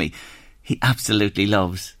said to me? He absolutely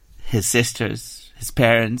loves his sisters, his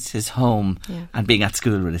parents, his home, and being at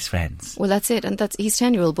school with his friends. Well, that's it, and he's a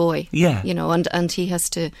 10-year-old boy. Yeah. You know, and he has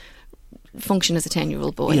to function as a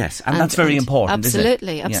 10-year-old boy. Yes, and that's very important,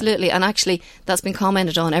 absolutely, isn't it? Absolutely. And actually, that's been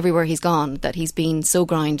commented on everywhere he's gone, that he's been so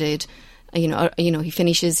grounded. You know, he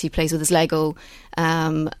finishes, he plays with his Lego,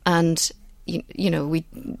 and that's the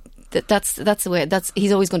way.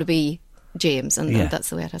 He's always going to be James, and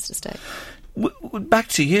that's the way it has to stay. Back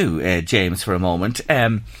to you, James, for a moment.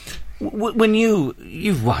 When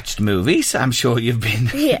you've watched movies, I'm sure you've been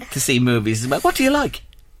to see movies as well. What do you like?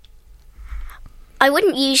 I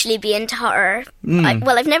wouldn't usually be into horror.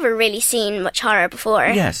 I've never really seen much horror before.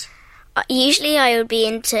 Yes. Usually I would be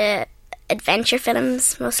into adventure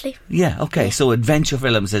films, mostly. Yeah, okay. So adventure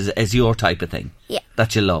films is your type of thing? Yeah.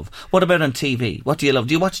 That you love. What about on TV? What do you love?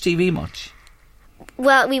 Do you watch TV much?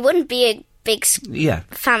 Well, we wouldn't be a big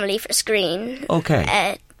family for screen.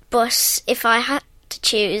 Okay. But if I had to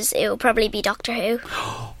choose, it would probably be Doctor Who.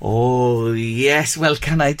 Oh, yes. Well,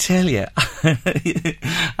 can I tell you?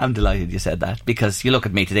 I'm delighted you said that, because you look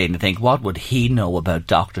at me today and you think, what would he know about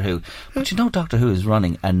Doctor Who? But you know, Doctor Who is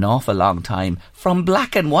running an awful long time from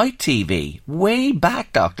black and white TV. Way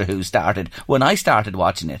back Doctor Who started, when I started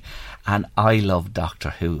watching it. And I love Doctor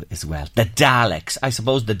Who as well. The Daleks. I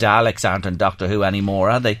suppose the Daleks aren't in Doctor Who anymore,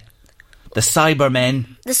 are they? The Cybermen.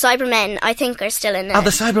 The Cybermen, I think, are still in there. Oh,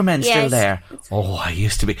 the Cybermen still there. Oh, I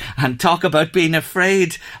used to be. And talk about being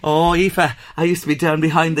afraid. Oh, Aoife, I used to be down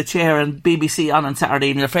behind the chair and BBC on Saturday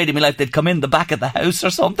evening, afraid of my life they'd come in the back of the house or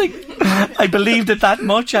something. I believed it that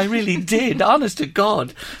much. I really did. Honest to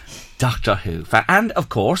God. Doctor Who. And, of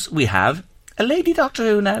course, we have a lady Doctor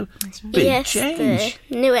Who now. That's right. Big change.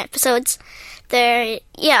 The new episodes. I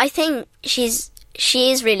think she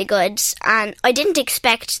is really good, and I didn't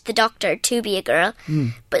expect the Doctor to be a girl,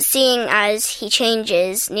 but seeing as he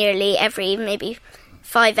changes nearly every maybe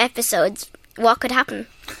 5 episodes, what could happen?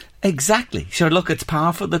 Exactly. Sure, look, it's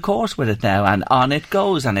par for the course with it now, and on it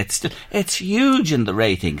goes, and it's huge in the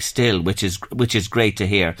ratings still, which is great to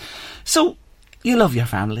hear. So, you love your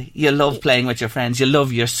family, you love playing with your friends, you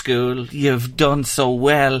love your school, you've done so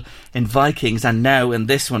well in Vikings, and now in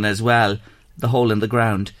this one as well, The Hole in the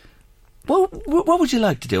Ground. What would you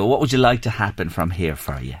like to do, or what would you like to happen from here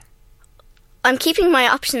for you? I'm keeping my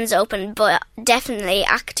options open, but definitely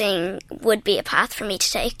acting would be a path for me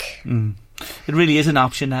to take. It really is an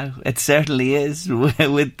option now. It certainly is,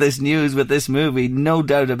 with this news, with this movie, no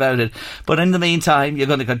doubt about it. But in the meantime, you're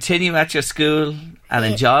going to continue at your school and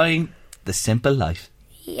enjoying the simple life.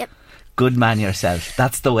 Yep. Good man yourself.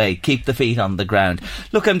 That's the way. Keep the feet on the ground.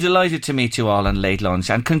 Look, I'm delighted to meet you all on Late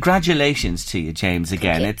Lunch, and congratulations to you, James,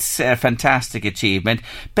 again. It's a fantastic achievement.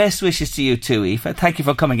 Best wishes to you too, Aoife. Thank you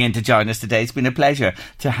for coming in to join us today. It's been a pleasure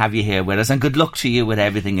to have you here with us, and good luck to you with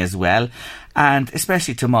everything as well. And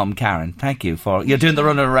especially to Mum Karen, thank you for... You're doing the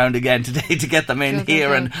running around again today to get them in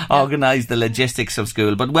here and organise the logistics of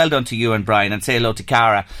school. But well done to you and Brian, and say hello to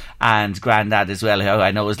Cara and Grandad as well, who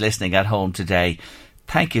I know is listening at home today.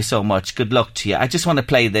 Thank you so much. Good luck to you. I just want to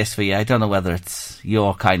play this for you. I don't know whether it's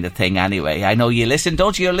your kind of thing anyway. I know you listen,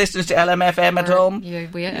 don't you? You're listeners to LMFM at home?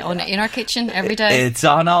 We are in our kitchen every day. It's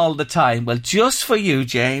on all the time. Well, just for you,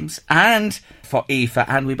 James, and for Aoife,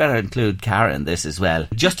 and we better include Cara in this as well.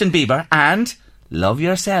 Justin Bieber and Love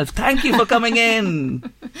Yourself. Thank you for coming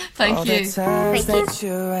in. Thank you. Thank you. That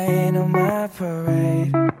you ain't on my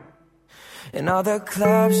parade, and all the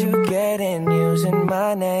clubs you get in using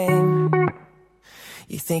my name.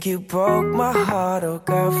 You think you broke my heart, oh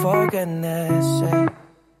girl, for goodness sake.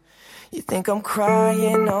 You think I'm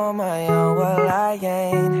crying on my own, well I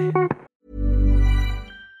ain't.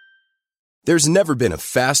 There's never been a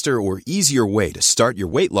faster or easier way to start your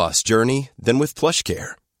weight loss journey than with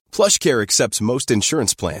PlushCare. PlushCare accepts most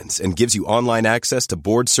insurance plans and gives you online access to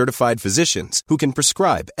board-certified physicians who can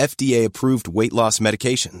prescribe FDA-approved weight loss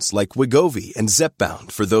medications like Wegovy and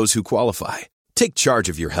Zepbound for those who qualify. Take charge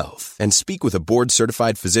of your health and speak with a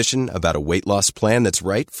board-certified physician about a weight loss plan that's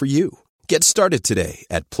right for you. Get started today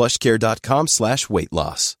at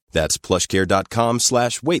plushcare.com/weight-loss. That's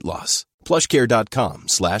plushcare.com/weight-loss.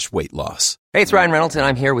 PlushCare.com/weight loss. Hey, it's Ryan Reynolds, and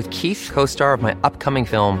I'm here with Keith, co-star of my upcoming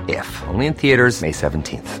film, If, only in theaters May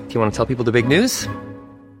 17th. Do you want to tell people the big news?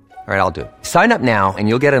 All right, I'll do it. Sign up now and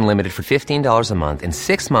you'll get unlimited for $15 a month and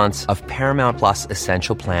 6 months of Paramount Plus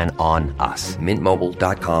Essential Plan on us.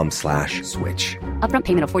 MintMobile.com/switch. Upfront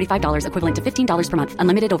payment of $45 equivalent to $15 per month.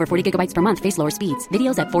 Unlimited over 40 gigabytes per month. Face lower speeds.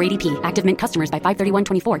 Videos at 480p. Active Mint customers by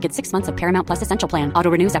 531.24 get 6 months of Paramount Plus Essential Plan.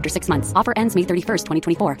 Auto renews after 6 months. Offer ends May 31st,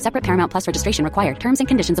 2024. Separate Paramount Plus registration required. Terms and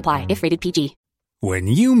conditions apply if rated PG. When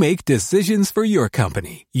you make decisions for your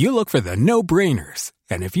company, you look for the no-brainers.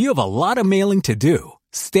 And if you have a lot of mailing to do,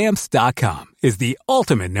 Stamps.com is the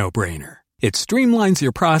ultimate no-brainer. It streamlines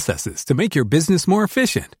your processes to make your business more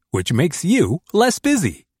efficient, which makes you less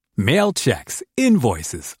busy. Mail checks,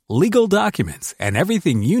 invoices, legal documents, and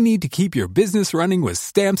everything you need to keep your business running with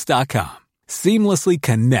Stamps.com. Seamlessly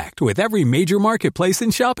connect with every major marketplace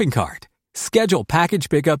and shopping cart. Schedule package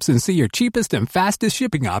pickups and see your cheapest and fastest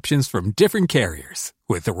shipping options from different carriers,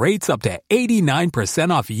 with rates up to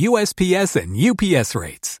 89% off USPS and UPS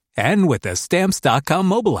rates. And with the Stamps.com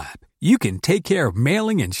mobile app, you can take care of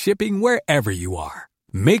mailing and shipping wherever you are.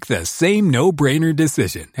 Make the same no-brainer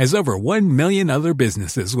decision as over 1 million other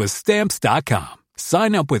businesses with Stamps.com.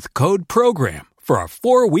 Sign up with code PROGRAM for a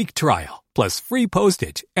 4-week trial, plus free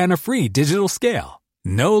postage and a free digital scale.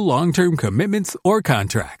 No long-term commitments or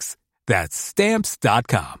contracts. That's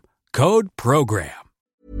Stamps.com. Code PROGRAM.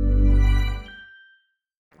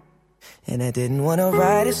 And I didn't want to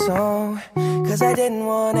write a song, 'cause I didn't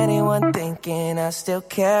want anyone thinking I still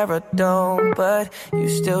care or don't. But you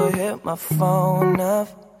still hit my phone up,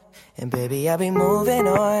 and baby, I'll be moving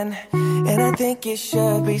on. And I think it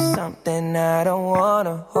should be something I don't want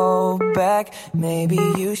to hold back. Maybe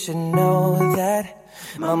you should know that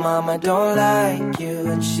my mama don't like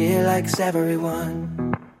you, and she likes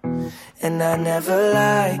everyone. And I never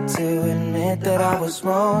like to admit that I was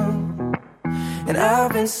wrong. And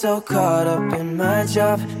I've been so caught up in my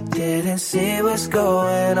job, didn't see what's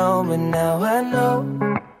going on, but now I know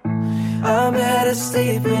I'm better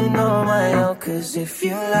sleeping on my own. 'Cause if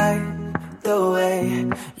you like the way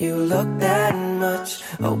you look that much,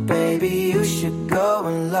 oh baby, you should go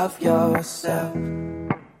and love yourself.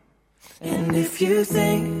 And if you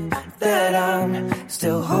think that I'm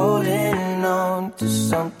still holding on to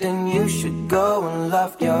something, you should go and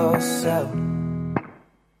love yourself.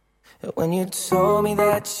 When you told me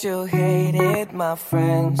that you hated my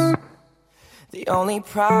friends, the only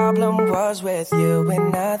problem was with you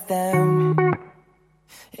and not them.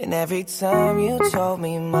 And every time you told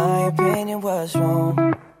me my opinion was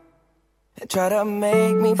wrong, and tried to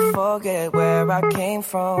make me forget where I came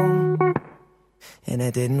from. And I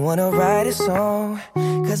didn't want to write a song,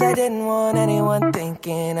 'cause I didn't want anyone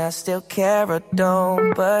thinking I still care or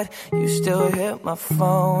don't. But you still hit my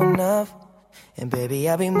phone up, and baby,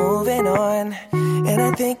 I'll be moving on. And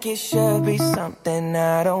I think it should be something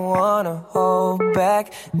I don't want to hold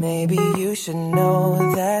back. Maybe you should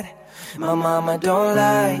know that my mama don't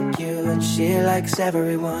like you, and she likes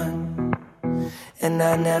everyone. And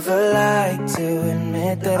I never like to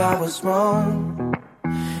admit that I was wrong.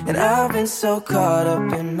 And I've been so caught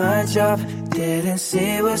up in my job, didn't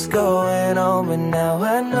see what's going on, but now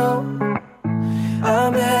I know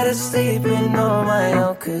I'm better sleeping on my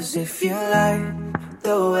own. 'Cause if you like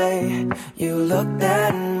the way you look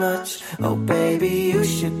that much, oh baby, you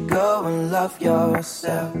should go and love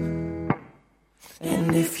yourself.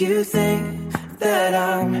 And if you think that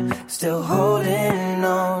I'm still holding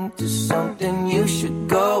on to something, you should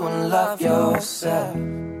go and love yourself.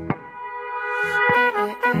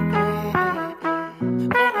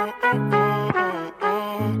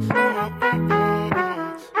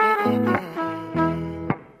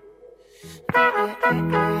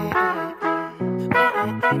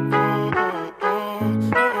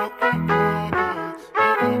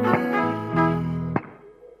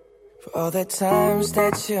 For all the times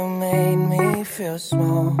that you made me feel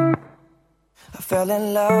small, I fell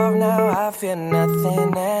in love, now I feel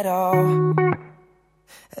nothing at all.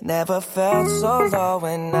 I never felt so low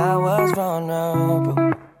when I was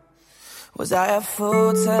vulnerable. Was I a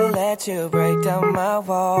fool to let you break down my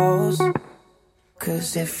walls?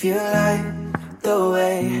 'Cause if you like the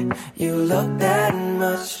way you look that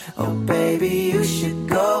much, oh baby, you should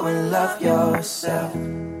go and love yourself.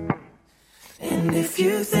 And if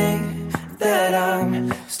you think that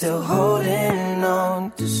I'm still holding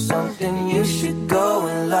on to something, you should go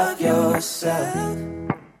and love yourself.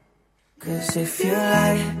 'Cause if you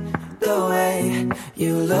like the way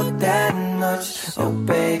you look that much, oh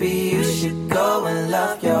baby, you should go and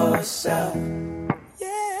love yourself.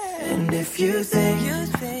 And if you think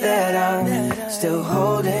that I'm still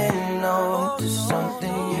holding know there's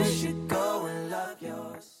something you should go and love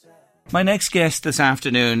yourself. My next guest this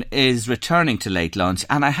afternoon is returning to Late Lunch,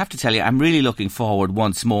 and I have to tell you, I'm really looking forward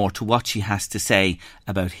once more to what she has to say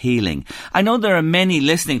about healing. I know there are many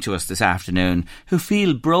listening to us this afternoon who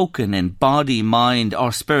feel broken in body, mind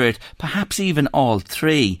or spirit, perhaps even all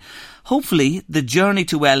three. Hopefully, the journey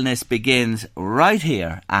to wellness begins right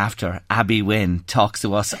here after Abby Wynne talks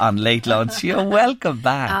to us on Late Lunch. You're welcome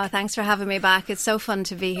back. Oh, thanks for having me back. It's so fun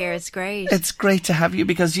to be here. It's great. It's great to have you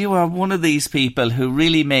because you are one of these people who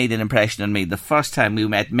really made an impression on me the first time we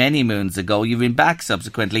met many moons ago. You've been back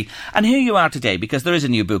subsequently. And here you are today because there is a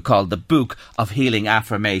new book called The Book of Healing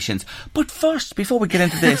Affirmations. But first, before we get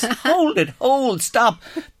into this, stop.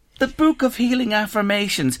 The Book of Healing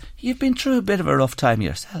Affirmations. You've been through a bit of a rough time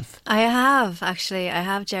yourself. I have,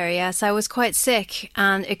 Jerry. Yes, I was quite sick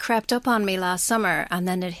and it crept up on me last summer and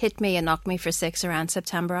then it hit me and knocked me for six around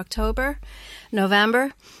September, October,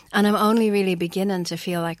 November. And I'm only really beginning to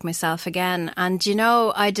feel like myself again. And, you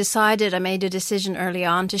know, I made a decision early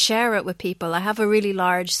on to share it with people. I have a really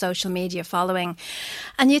large social media following.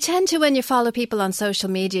 And you tend to, when you follow people on social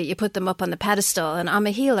media, you put them up on the pedestal. And I'm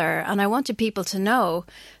a healer. And I wanted people to know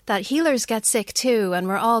that healers get sick too. And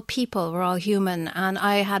we're all people. We're all human. And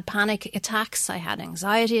I had panic attacks. I had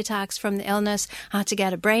anxiety attacks from the illness. I had to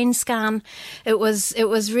get a brain scan. It was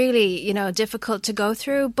really, you know, difficult to go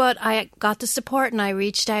through. But I got the support and I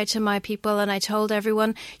reached out to my people and I told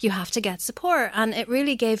everyone, you have to get support. And it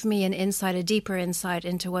really gave me a deeper insight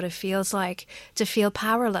into what it feels like to feel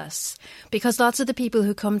powerless. Because lots of the people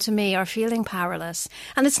who come to me are feeling powerless.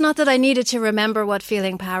 And it's not that I needed to remember what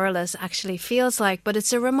feeling powerless actually feels like, but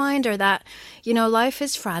it's a reminder that, you know, life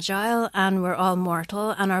is fragile and we're all mortal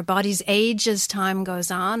and our bodies age as time goes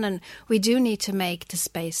on and we do need to make the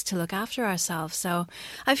space to look after ourselves. So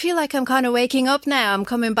I feel like I'm kind of waking up now. I'm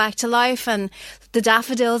coming back to life and the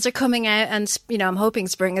daffodils are coming out and, you know, I'm hoping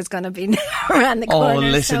spring is going to be around the corner. Oh,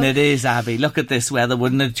 listen, It is, Abby. Look at this weather.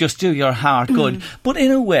 Wouldn't it just do your heart good? But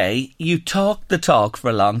in a way, you talked the talk for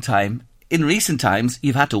a long time. In recent times,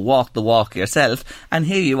 you've had to walk the walk yourself, and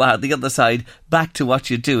here you are, the other side, back to what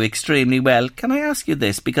you do extremely well. Can I ask you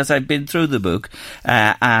this? Because I've been through the book,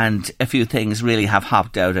 and a few things really have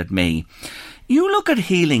hopped out at me. You look at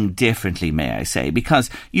healing differently, may I say, because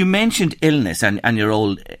you mentioned illness and your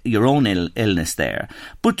own illness there,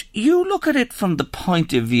 but you look at it from the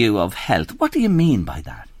point of view of health. What do you mean by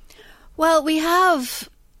that? Well, we have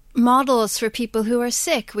models for people who are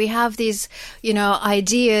sick. We have these, you know,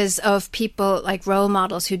 ideas of people like role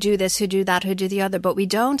models who do this, who do that, who do the other, but we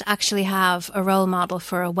don't actually have a role model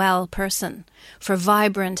for a well person, for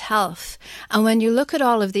vibrant health. And when you look at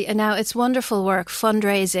all of now it's wonderful work,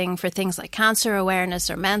 fundraising for things like cancer awareness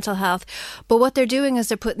or mental health, but what they're doing is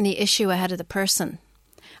they're putting the issue ahead of the person.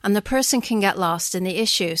 And the person can get lost in the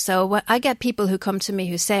issue. So I get people who come to me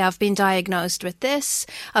who say, I've been diagnosed with this,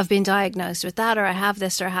 I've been diagnosed with that, or I have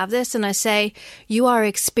this, or I have this. And I say, you are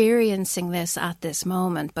experiencing this at this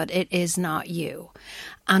moment, but it is not you.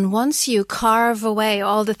 And once you carve away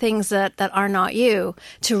all the things that are not you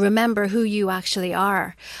to remember who you actually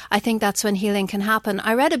are, I think that's when healing can happen.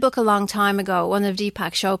 I read a book a long time ago, one of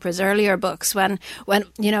Deepak Chopra's earlier books, when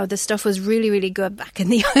you know, the stuff was really, really good back in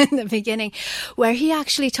the beginning, where he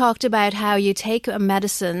actually talked about how you take a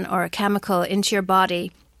medicine or a chemical into your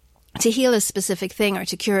body to heal a specific thing or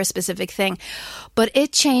to cure a specific thing, but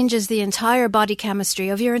it changes the entire body chemistry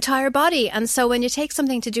of your entire body. And so when you take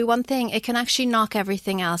something to do one thing, it can actually knock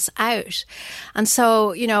everything else out. And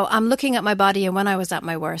so, you know, I'm looking at my body, and when I was at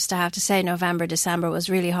my worst, I have to say November, December was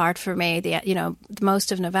really hard for me,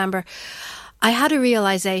 most of November. I had a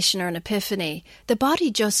realization or an epiphany. The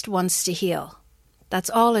body just wants to heal. That's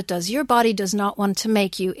all it does. Your body does not want to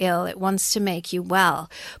make you ill. It wants to make you well.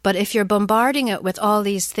 But if you're bombarding it with all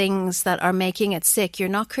these things that are making it sick, you're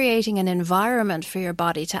not creating an environment for your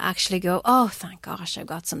body to actually go, oh, thank gosh, I've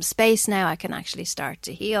got some space now. I can actually start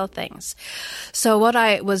to heal things. So what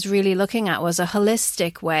I was really looking at was a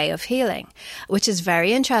holistic way of healing, which is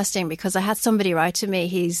very interesting because I had somebody write to me,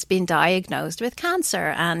 he's been diagnosed with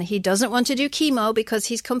cancer and he doesn't want to do chemo because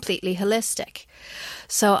he's completely holistic.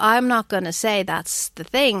 So I'm not going to say that's the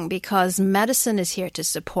thing, because medicine is here to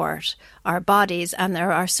support our bodies, and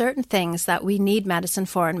there are certain things that we need medicine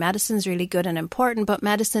for, and medicine's really good and important, but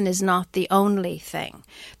medicine is not the only thing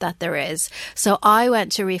that there is. So I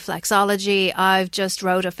went to reflexology. I've just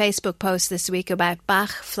wrote a Facebook post this week about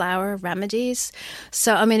Bach flower remedies.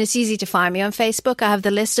 So, I mean, it's easy to find me on Facebook. I have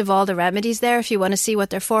the list of all the remedies there if you want to see what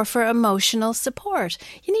they're for emotional support.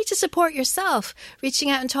 You need to support yourself.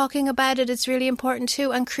 Reaching out and talking about it, it's really important too.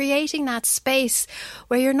 to, and creating that space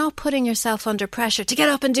where you're not putting yourself under pressure to get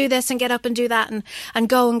up and do this and get up and do that and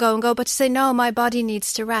go, but to say, no, my body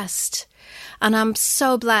needs to rest. And I'm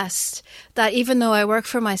so blessed that even though I work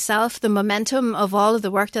for myself, the momentum of all of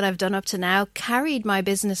the work that I've done up to now carried my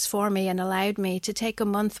business for me and allowed me to take a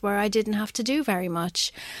month where I didn't have to do very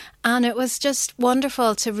much. And it was just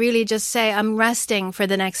wonderful to really just say, I'm resting for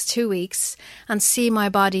the next 2 weeks and see my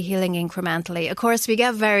body healing incrementally. Of course, we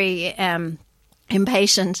get very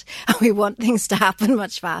impatient and we want things to happen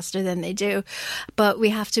much faster than they do, but we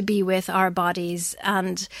have to be with our bodies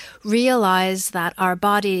and realize that our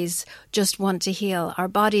bodies just want to heal. Our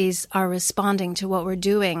bodies are responding to what we're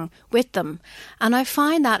doing with them. And I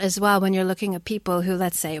find that as well when you're looking at people who,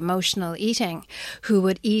 let's say, emotional eating, who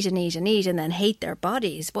would eat and eat and eat and then hate their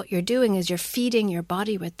bodies. What you're doing is you're feeding your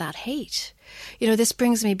body with that hate. You know, this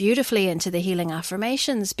brings me beautifully into the healing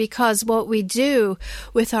affirmations, because what we do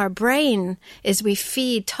with our brain is we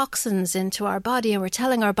feed toxins into our body, and we're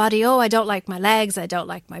telling our body, oh, I don't like my legs, I don't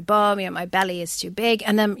like my bum, you know, my belly is too big.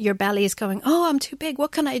 And then your belly is going, oh, I'm too big.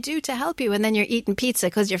 What can I do to help you? And then you're eating pizza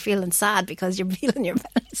because you're feeling sad because you're feeling your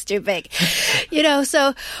belly's too big. You know,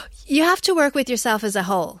 so you have to work with yourself as a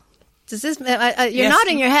whole. Does this? You're yes.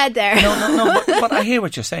 nodding your head there. No. But I hear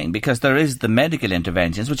what you're saying, because there is the medical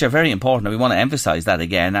interventions, which are very important, and we want to emphasise that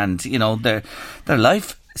again. And you know, they're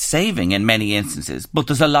life-saving in many instances, but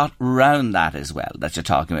there's a lot around that as well that you're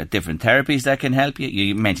talking about. Different therapies that can help you.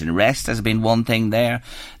 You mentioned rest has been one thing there.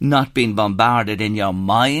 Not being bombarded in your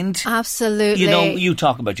mind. Absolutely. You know, you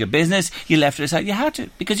talk about your business. You left it aside. You had to,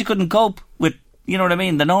 because you couldn't cope with, you know what I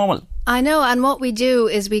mean, the normal. I know, and what we do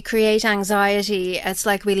is we create anxiety. It's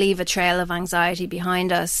like we leave a trail of anxiety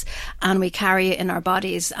behind us and we carry it in our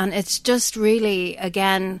bodies. And it's just really,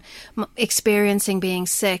 again, experiencing being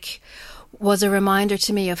sick was a reminder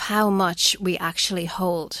to me of how much we actually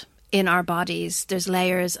hold in our bodies. There's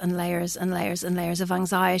layers and layers and layers and layers of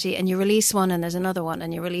anxiety, and you release one and there's another one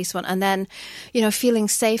and you release one. And then, you know, feeling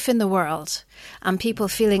safe in the world and people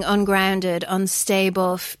feeling ungrounded,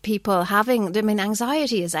 unstable, people having, I mean,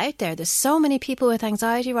 anxiety is out there. There's so many people with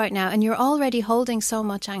anxiety right now, and you're already holding so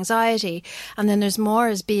much anxiety, and then there's more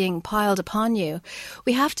is being piled upon you.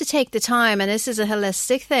 We have to take the time, and this is a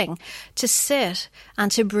holistic thing, to sit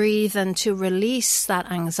and to breathe and to release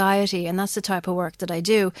that anxiety. And that's the type of work that I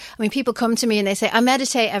do. I mean, people come to me and they say, I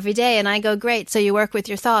meditate every day. And I go, great. So you work with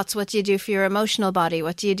your thoughts. What do you do for your emotional body?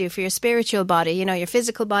 What do you do for your spiritual body? You know, your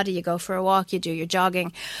physical body, you go for a walk, you do your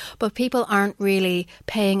jogging. But people aren't really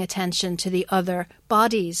paying attention to the other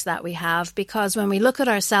bodies that we have, because when we look at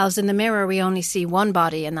ourselves in the mirror, we only see one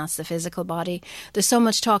body, and that's the physical body. There's so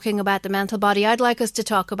much talking about the mental body. I'd like us to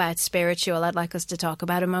talk about spiritual. I'd like us to talk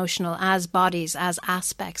about emotional as bodies, as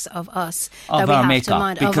aspects of us of that we our have makeup, to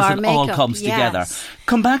mind. because of our it makeup. all comes Yes. together.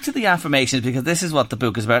 Come back to the affirmations, because this is what the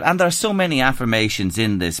book is about, and there are so many affirmations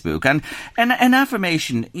in this book. And an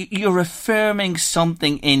affirmation, you're affirming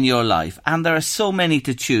something in your life, and there are so many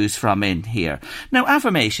to choose from in here. Now,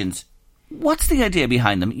 affirmations, what's the idea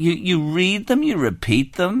behind them? You read them, you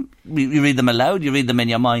repeat them, you read them aloud, you read them in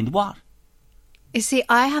your mind. What? You see,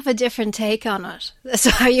 I have a different take on it. That's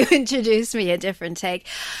how you introduced me, a different take.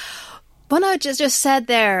 When I just said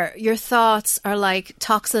there, your thoughts are like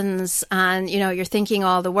toxins, and, you know, you're thinking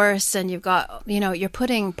all the worst, and you've got, you know, you're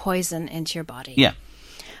putting poison into your body. Yeah.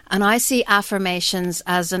 And I see affirmations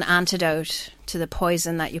as an antidote to the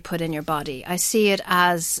poison that you put in your body. I see it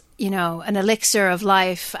as, you know, an elixir of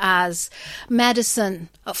life, as medicine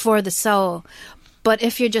for the soul. But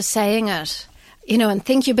if you're just saying it, you know, and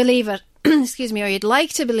think you believe it, excuse me, or you'd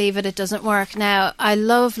like to believe it, it doesn't work. Now, I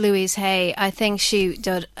love Louise Hay. I think she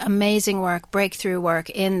did amazing work, breakthrough work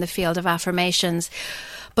in the field of affirmations.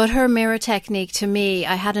 But her mirror technique, to me,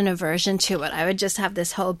 I had an aversion to it. I would just have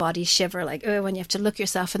this whole body shiver, like, oh, when you have to look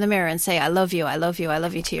yourself in the mirror and say, I love you, I love you, I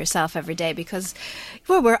love you to yourself every day. Because,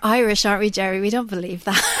 well, we're Irish, aren't we, Jerry? We don't believe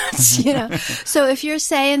that, you know. So if you're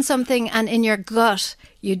saying something and in your gut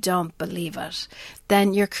you don't believe it,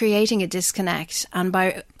 then you're creating a disconnect. And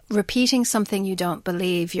by repeating something you don't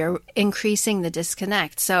believe, you're increasing the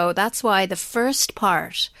disconnect. So that's why the first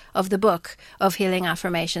part of the book of Healing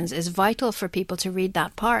Affirmations is vital for people to read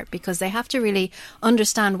that part, because they have to really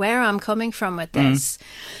understand where I'm coming from with this.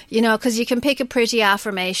 You know, because you can pick a pretty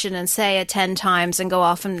affirmation and say it 10 times and go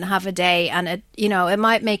off and have a day, and it, you know, it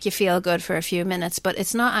might make you feel good for a few minutes, but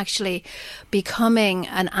it's not actually becoming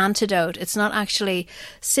an antidote. It's not actually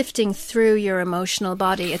sifting through your emotional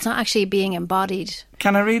body. It's not actually being embodied.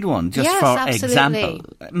 Can I read one? Just yes, for absolutely.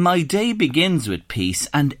 example. My day begins with peace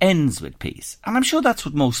and ends with peace. And I'm sure that's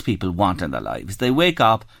what most people want in their lives. They wake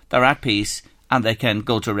up, they're at peace, and they can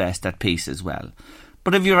go to rest at peace as well.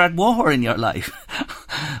 But if you're at war in your life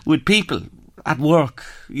with people, at work,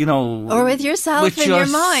 you know... Or with yourself in your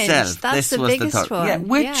mind. That's the biggest one. Yeah,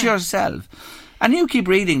 with yourself. And you keep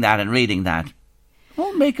reading that, it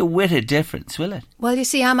won't make a whit of difference, will it? Well, you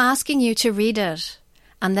see, I'm asking you to read it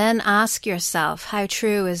and then ask yourself, how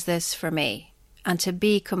true is this for me? And to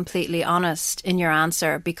be completely honest in your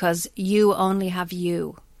answer, because you only have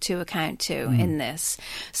you to account to in this.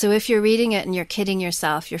 So if you're reading it and you're kidding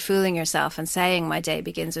yourself, you're fooling yourself and saying my day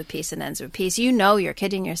begins with peace and ends with peace, you know you're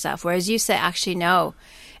kidding yourself. Whereas you say, actually, no,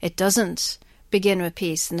 it doesn't begin with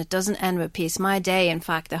peace and it doesn't end with peace. My day, in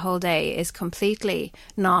fact, the whole day is completely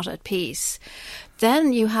not at peace.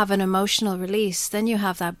 Then you have an emotional release. Then you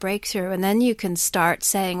have that breakthrough. And then you can start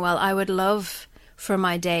saying, well, I would love for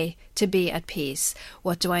my day to be at peace.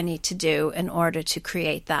 What do I need to do in order to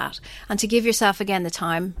create that? And to give yourself again the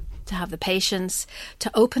time, to have the patience,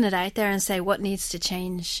 to open it out there and say what needs to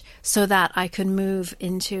change so that I can move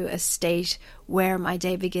into a state where my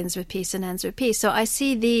day begins with peace and ends with peace. So I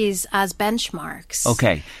see these as benchmarks.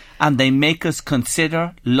 Okay. And they make us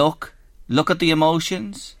consider, look at the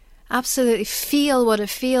emotions. Absolutely. Feel what it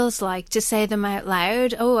feels like to say them out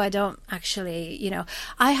loud. Oh, I don't actually,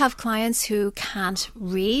 I have clients who can't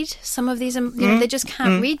read some of these, they just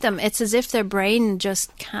can't read them. It's as if their brain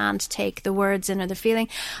just can't take the words in or the feeling.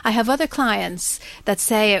 I have other clients that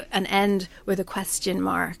say an end with a question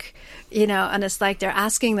mark, and it's like they're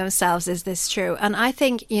asking themselves, is this true? And I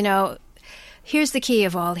think, here's the key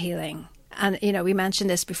of all healing. And, we mentioned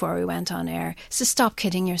this before we went on air. So stop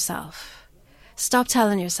kidding yourself. Stop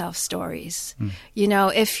telling yourself stories.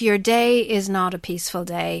 If your day is not a peaceful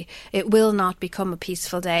day, it will not become a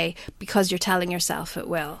peaceful day because you're telling yourself it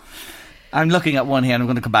will. I'm looking at one here and I'm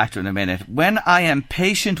going to come back to it in a minute. When I am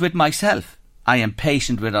patient with myself, I am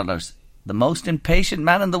patient with others. The most impatient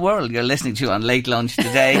man in the world you're listening to on Late Lunch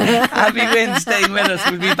today. Abby Wynne staying with us.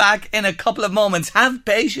 We'll be back in a couple of moments. Have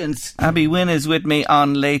patience. Abby Wynne is with me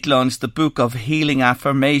on Late Lunch, the book of healing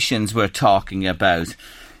affirmations we're talking about.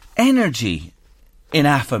 Energy in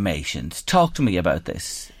affirmations. Talk to me about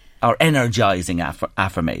this. Or energising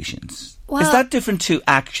affirmations. Well, is that different to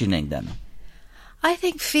actioning them? I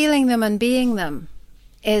think feeling them and being them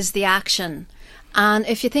is the action. And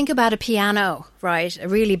if you think about a piano, right, a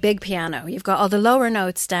really big piano, you've got all the lower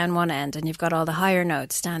notes down one end and you've got all the higher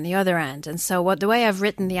notes down the other end. And so the way I've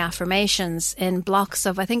written the affirmations in blocks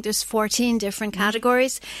of, I think there's 14 different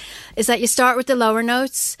categories, is that you start with the lower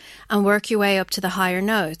notes and work your way up to the higher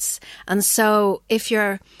notes. And so if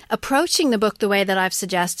you're approaching the book the way that I've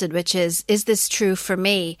suggested, which is this true for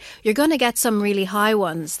me? You're going to get some really high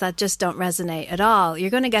ones that just don't resonate at all. You're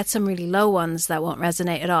going to get some really low ones that won't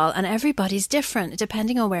resonate at all. And everybody's different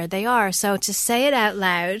depending on where they are. So to say it out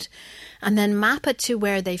loud and then map it to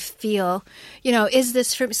where they feel, is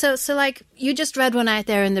this for me? So like you just read one out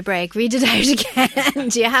there in the break. Read it out again.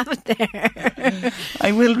 Do you have it there?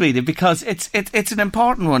 I will read it because it's an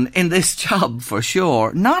important one in this job for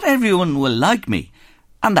sure. Not everyone will like me,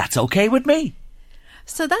 and that's okay with me.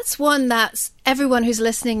 So that's one that everyone who's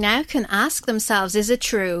listening now can ask themselves, is it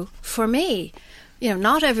true for me?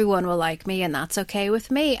 Not everyone will like me, and that's okay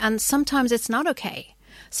with me. And sometimes it's not okay.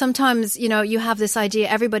 Sometimes, you have this idea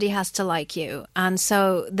everybody has to like you. And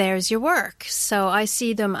so there's your work. So I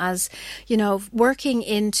see them as, working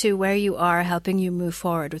into where you are, helping you move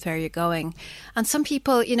forward with where you're going. And some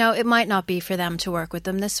people, it might not be for them to work with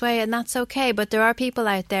them this way, and that's okay. But there are people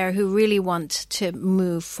out there who really want to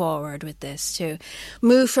move forward with this, to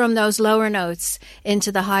move from those lower notes into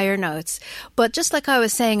the higher notes. But just like I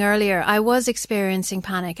was saying earlier, I was experiencing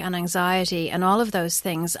panic and anxiety and all of those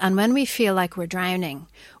things. And when we feel like we're drowning,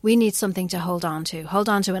 we need something to hold on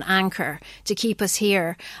to an anchor to keep us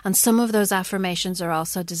here. And some of those affirmations are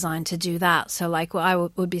also designed to do that. So like I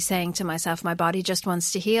would be saying to myself, my body just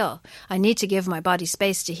wants to heal. I need to give my body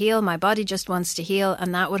space to heal. My body just wants to heal.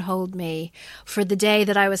 And that would hold me for the day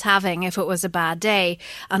that I was having if it was a bad day.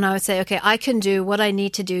 And I would say, okay, I can do what I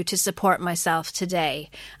need to do to support myself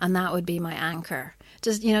today. And that would be my anchor.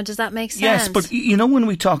 Does that make sense? Yes, but when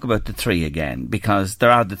we talk about the three again, because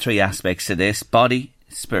there are the three aspects to this: body,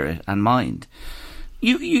 spirit and mind.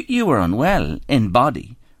 You were unwell in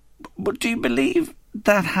body, but do you believe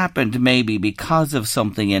that happened maybe because of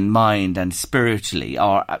something in mind and spiritually,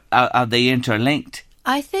 or are they interlinked?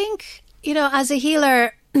 I think, as a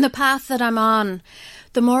healer, the path that I'm on,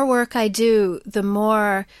 the more work I do, the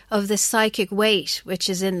more of the psychic weight, which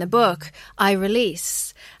is in the book, I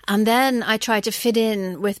release. And then I try to fit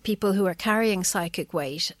in with people who are carrying psychic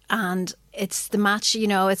weight. And it's the match, you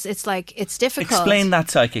know, it's like, it's difficult. Explain that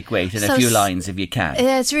psychic weight in a few lines if you can.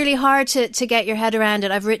 It's really hard to get your head around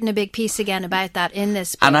it. I've written a big piece again about that in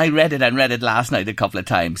this book. And I read it last night a couple of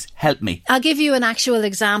times. Help me. I'll give you an actual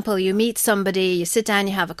example. You meet somebody, you sit down,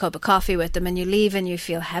 you have a cup of coffee with them, and you leave and you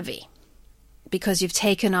feel heavy because you've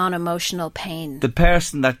taken on emotional pain. The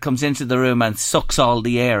person that comes into the room and sucks all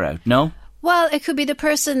the air out, no? Well, it could be the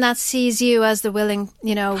person that sees you as the willing,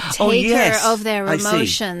 you know, taker of their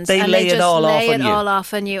emotions. They and lay they it all off on you. lay it all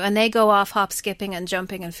off on you, and they go off hop, skipping and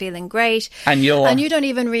jumping and feeling great. And you don't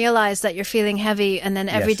even realise that you're feeling heavy, and then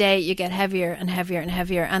every day you get heavier and heavier and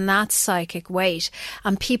heavier, and that's psychic weight.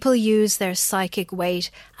 And people use their psychic weight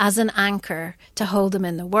as an anchor to hold them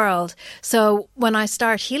in the world. So when I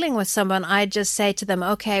start healing with someone, I just say to them,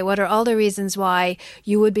 okay, what are all the reasons why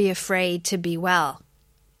you would be afraid to be well?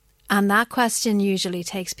 And that question usually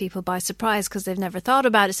takes people by surprise because they've never thought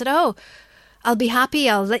about it. Said, oh, I'll be happy.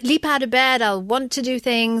 I'll leap out of bed. I'll want to do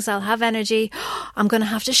things. I'll have energy. I'm going to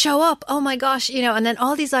have to show up. Oh my gosh. You know, and then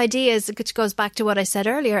all these ideas, which goes back to what I said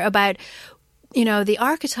earlier about, you know, the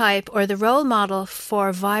archetype or the role model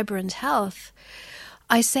for vibrant health.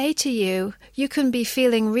 I say to you, you can be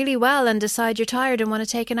feeling really well and decide you're tired and want to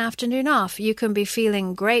take an afternoon off. You can be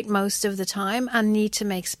feeling great most of the time and need to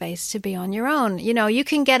make space to be on your own. You know, you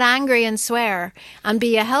can get angry and swear and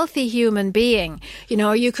be a healthy human being. You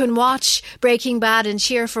know, you can watch Breaking Bad and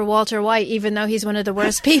cheer for Walter White, even though he's one of the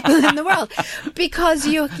worst people in the world. Because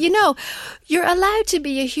you know, you're allowed to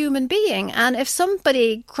be a human being. And if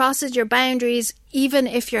somebody crosses your boundaries, even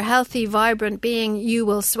if you're healthy, vibrant being, you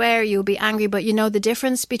will swear, you'll be angry. But you know the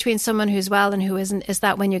difference between someone who's well and who isn't is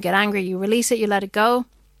that when you get angry, you release it, you let it go.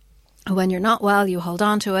 And when you're not well, you hold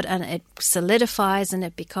on to it and it solidifies and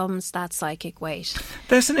it becomes that psychic weight.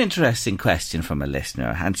 There's an interesting question from a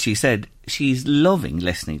listener, and she said she's loving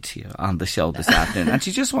listening to you on the show this afternoon, and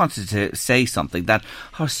she just wanted to say something, that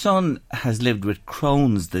her son has lived with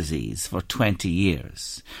Crohn's disease for 20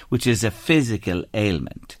 years, which is a physical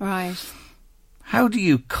ailment. Right. How do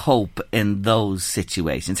you cope in those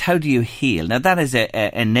situations? How do you heal? Now, that is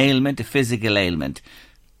an ailment, a physical ailment.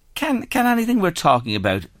 Can anything we're talking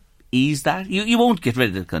about ease that? You won't get rid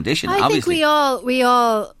of the condition, obviously. I think we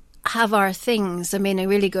all have our things. I mean, a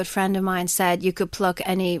really good friend of mine said you could pluck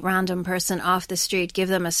any random person off the street, give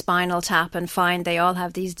them a spinal tap and find they all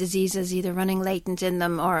have these diseases either running latent in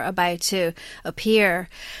them or about to appear.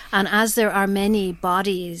 And as there are many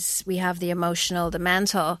bodies, we have the emotional, the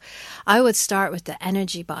mental, I would start with the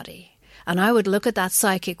energy body. And I would look at that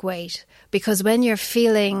psychic weight, because when you're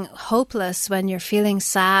feeling hopeless, when you're feeling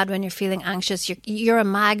sad, when you're feeling anxious, you're a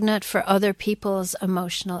magnet for other people's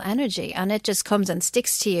emotional energy, and it just comes and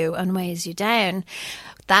sticks to you and weighs you down.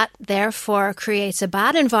 That therefore creates a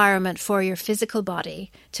bad environment for your physical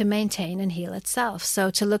body to maintain and heal itself. So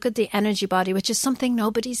to look at the energy body, which is something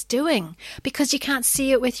nobody's doing because you can't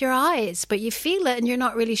see it with your eyes, but you feel it and you're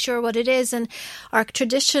not really sure what it is. And our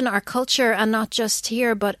tradition, our culture, and not just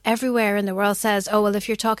here, but everywhere in the world says, oh, well, if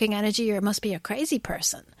you're talking energy, you must be a crazy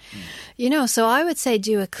person. You know, so I would say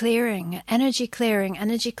do a clearing, energy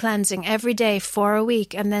cleansing every day for a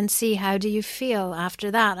week, and then see how do you feel after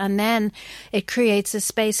that. And then it creates a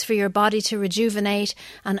space for your body to rejuvenate,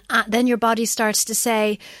 and then your body starts to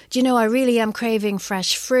say, do you know, I really am craving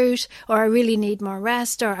fresh fruit, or I really need more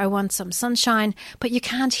rest, or I want some sunshine. But you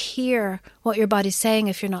can't hear what your body's saying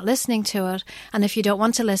if you're not listening to it, and if you don't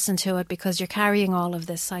want to listen to it because you're carrying all of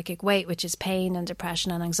this psychic weight, which is pain and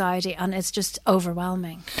depression and anxiety, and it's just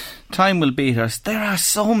overwhelming. Time will beat us. There are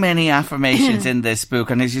so many affirmations in this book,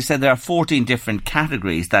 and as you said, there are 14 different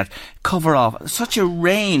categories that cover off such a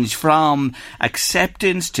range from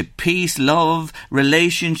acceptance to peace, love,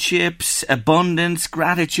 relationships, abundance,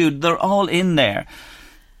 gratitude. They're all in there.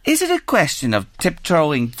 Is it a question of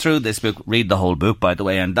tiptoeing through this book? Read the whole book, by the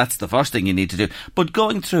way, and that's the first thing you need to do. But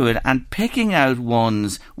going through it and picking out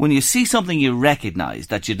ones when you see something you recognise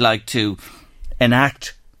that you'd like to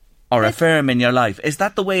enact or affirm in your life. Is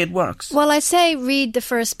that the way it works? Well, I say read the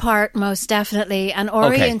first part most definitely and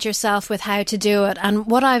orient yourself with how to do it. And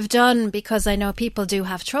what I've done, because I know people do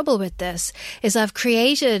have trouble with this, is I've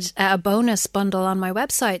created a bonus bundle on my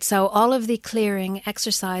website. So all of the clearing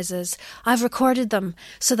exercises, I've recorded them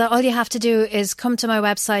so that all you have to do is come to my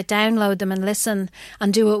website, download them and listen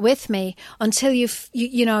and do it with me until you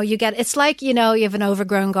get, it's like, you know, you have an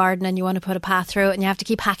overgrown garden and you want to put a path through it and you have to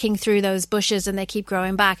keep hacking through those bushes and they keep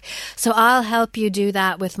growing back. So I'll help you do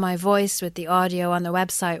that with my voice, with the audio on the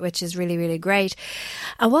website, which is really, really great.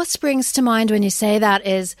 And what springs to mind when you say that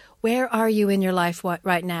is, where are you in your life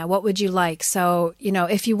right now? What would you like? So, you know,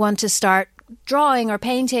 if you want to start drawing or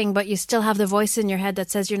painting, but you still have the voice in your head that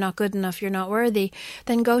says you're not good enough, you're not worthy,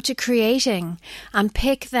 then go to creating and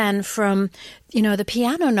pick then from, you know, the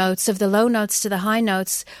piano notes, of the low notes to the high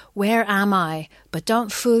notes, where am I? But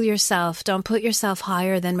don't fool yourself. Don't put yourself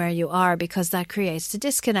higher than where you are, because that creates a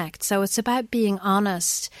disconnect. So it's about being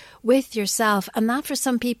honest with yourself. And that for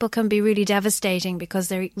some people can be really devastating, because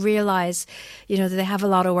they realise, you know, that they have a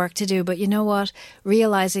lot of work to do. But you know what?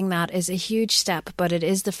 Realising that is a huge step, but it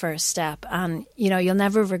is the first step. And, you know, you'll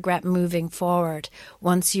never regret moving forward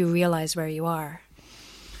once you realise where you are.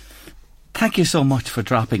 Thank you so much for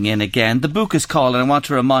dropping in again. The book is called, and I want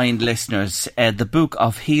to remind listeners, The Book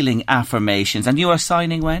of Healing Affirmations. And you are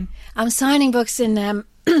signing when? I'm signing books in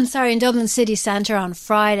in Dublin City Centre on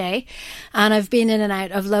Friday, and I've been in and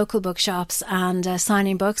out of local bookshops and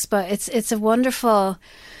signing books. But it's a wonderful.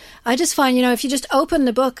 I just find, you know, if you just open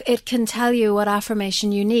the book, it can tell you what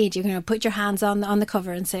affirmation you need. You can put your hands on the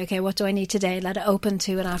cover and say, okay, what do I need today? Let it open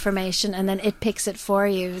to an affirmation, and then it picks it for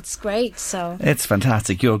you. It's great. So it's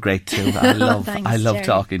fantastic. You're great too. I love Jerry.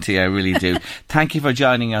 Talking to you. I really do. Thank you for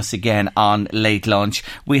joining us again on Late Lunch.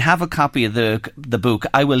 We have a copy of the book.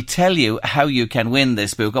 I will tell you how you can win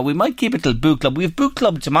this book, or we might keep it till book club. We have book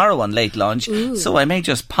club tomorrow on Late Lunch. Ooh. So I may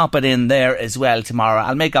just pop it in there as well tomorrow.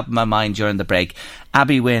 I'll make up my mind during the break.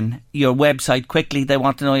 Abby Wynne, your website, quickly, they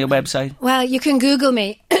want to know your website. Well, you can Google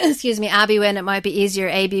me, excuse me, Abby Wynne, it might be easier,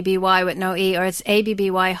 ABBY with no E, or it's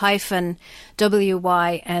ABBY-WYNNE.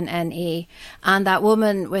 And that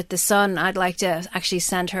woman with the son, I'd like to actually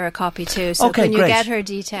send her a copy too. So okay, can you great. get her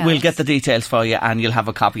details? We'll get the details for you, and you'll have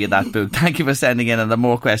a copy of that book. Thank you for sending in, and there are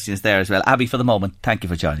more questions there as well. Abby, for the moment, thank you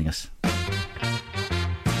for joining us.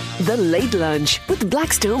 The Late Lunch with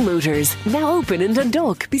Blackstone Motors. Now open in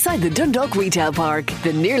Dundalk, beside the Dundalk Retail Park.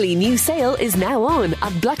 The nearly new sale is now on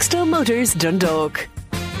at Blackstone Motors, Dundalk.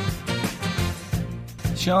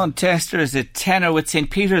 Sean Tester is a tenor with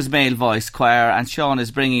St Peter's Male Voice Choir, and Sean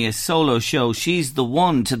is bringing a solo show, She's the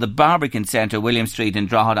One, to the Barbican Centre, William Street in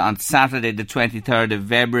Drogheda on Saturday the 23rd of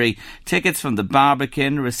February. Tickets from the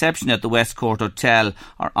Barbican, reception at the West Court Hotel,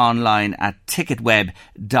 or online at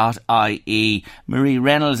ticketweb.ie. Marie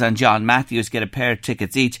Reynolds and John Matthews get a pair of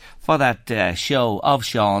tickets each for that show of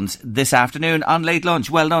Sean's this afternoon on Late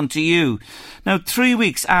Lunch. Well done to you. Now, 3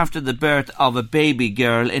 weeks after the birth of a baby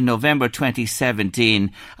girl in November 2017,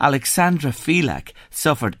 Alexandra Filak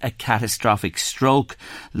suffered a catastrophic stroke.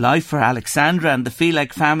 Life for Alexandra and the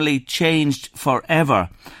Filak family changed forever.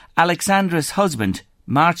 Alexandra's husband,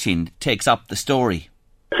 Marcin, takes up the story.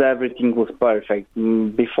 Everything was perfect.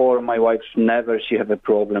 Before, my wife she had a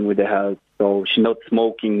problem with the health. So she not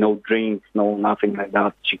smoking, no drinks, no nothing like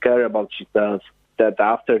that. She care about herself. That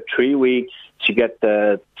after 3 weeks, she get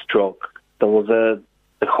the stroke. That was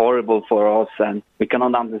horrible for us, and we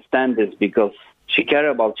cannot understand this because she care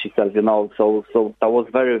about herself, you know. So that was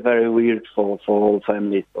very, very weird for whole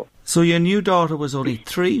family. So your new daughter was only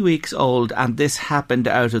 3 weeks old, and this happened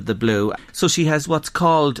out of the blue. So she has what's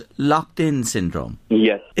called locked-in syndrome.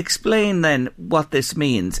 Yes. Explain then what this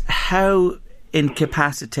means. How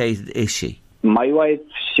incapacitated is she? My wife,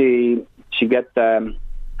 she get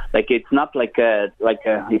it's not like a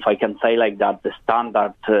if I can say like that, the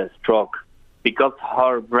standard stroke, because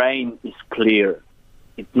her brain is clear.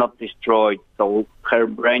 It's not destroyed, so her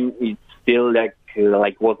brain is still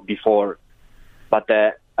like was before. But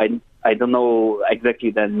I don't know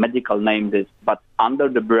exactly the medical name this, but under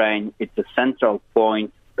the brain, it's a central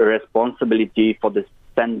point, a responsibility for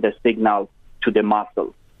send the signal to the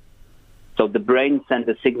muscle. So the brain sends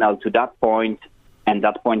the signal to that point, and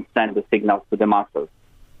that point sends the signal to the muscle.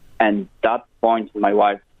 And that point, my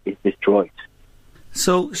wife, is destroyed.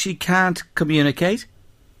 So she can't communicate?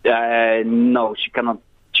 No, she cannot.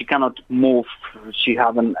 She cannot move. She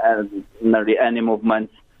hasn't nearly any movement.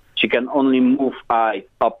 She can only move eyes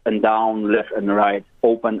up and down, left and right,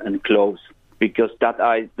 open and close, because that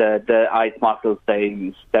eye, the eyes muscles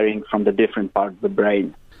staring from the different parts of the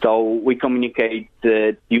brain. So we communicate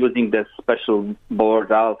using the special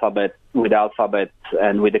board alphabet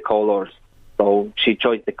and with the colors. So she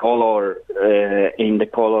chose the color. In the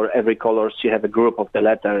color, every color she have a group of the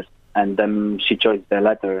letters, and then she chose the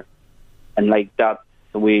letter, and like that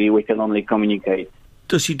we can only communicate.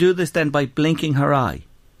 Does she do this then by blinking her eye?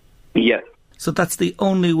 Yes. So that's the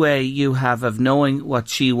only way you have of knowing what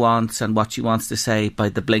she wants and what she wants to say, by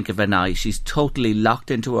the blink of an eye. She's totally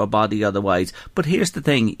locked into her body otherwise. But here's the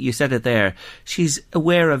thing, you said it there, she's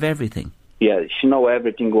aware of everything. Yeah, she know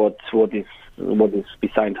everything what is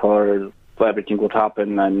behind her, everything what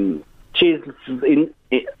happened, and she's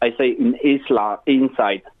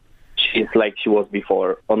inside. She's like she was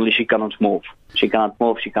before, only she cannot move. She cannot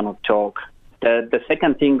move, she cannot talk. The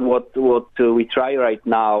second thing, what we try right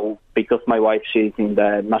now, because my wife, she's in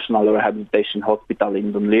the National Rehabilitation Hospital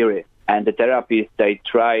in Dún Laoghaire, and the therapists, they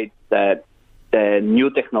tried the new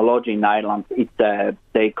technology in Ireland.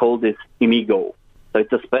 They call this Imigo. So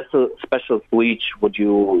it's a special switch. Would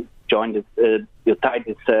you join this? You tie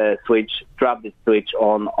this switch, strap this switch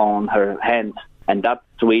on her hand, and that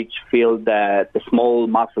switch feels the small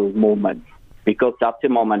muscle movement. Because at the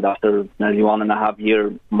moment, after nearly 1.5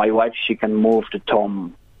 years, my wife, she can move the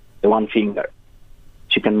thumb, the one finger.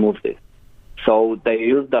 She can move this. So they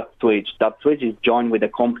use that switch. That switch is joined with a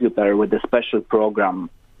computer with a special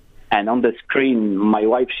program. And on the screen, my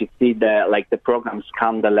wife, she see the program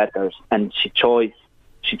scan the letters, and she chose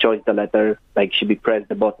the letter, like she press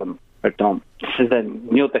the button, her thumb. This is a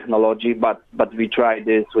new technology, but we tried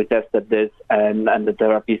this, we tested this, and the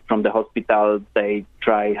therapists from the hospital, they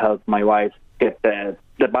try help my wife get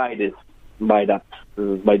buy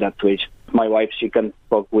that switch. My wife, she can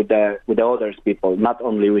talk with the others people, not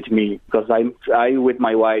only with me, because I with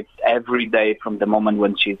my wife every day from the moment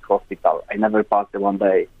when she's hospital. I never passed one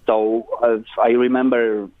day. So I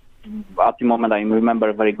remember at the moment, I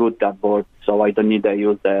remember very good that board, so I don't need to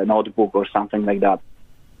use the notebook or something like that.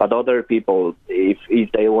 But other people,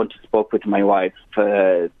 if they want to speak with my wife,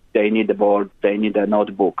 they need a board, they need a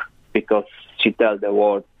notebook, because she tells the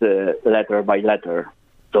words letter by letter.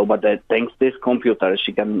 So, but thanks to this computer,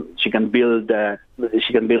 she can build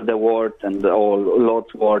the words and all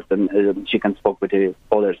lots of words, and she can speak with the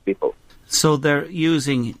other people. So they're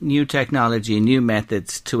using new technology, new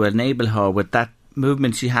methods to enable her with that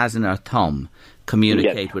movement she has in her thumb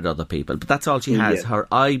communicate with other people. But that's all she has, her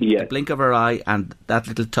eye, the blink of her eye, and that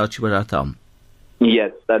little touch with her thumb.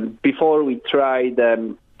 Yes, and before we tried, there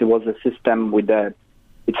was a system with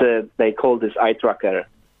they call this eye tracker.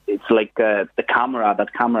 It's like the camera.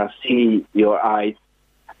 That camera see your eyes,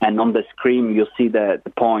 and on the screen you see the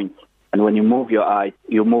point. And when you move your eyes,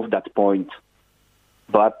 you move that point.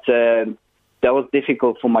 But that was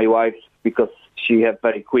difficult for my wife because she had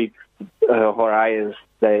very quick. Her eyes,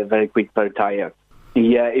 they're very quick, very tired.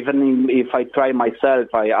 Yeah, even if I try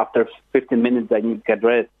myself, after 15 minutes I need to get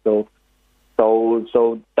rest. So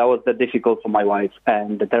that was the difficult for my wife.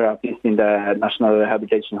 And the therapist in the National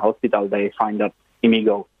Rehabilitation Hospital, they find that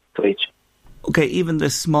Imigo switch. Okay, even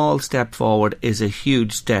this small step forward is a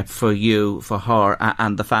huge step for you, for her,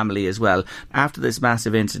 and the family as well. After this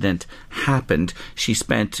massive incident happened, she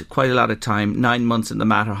spent quite a lot of time, 9 months in the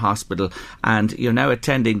Mater Hospital, and you're now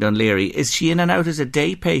attending Dún Laoghaire. Is she in and out as a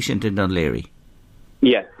day patient in Dún Laoghaire?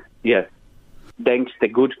 Yes. Thanks to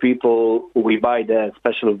good people, we buy the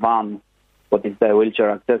special van, what is the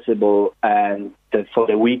wheelchair accessible, and for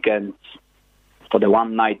the weekends, for the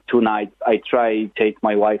 1 night, 2 nights, I try to take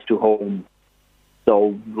my wife to home.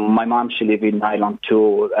 So my mom, she lives in Ireland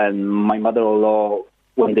too, and my mother-in-law,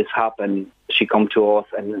 when this happened, she come to us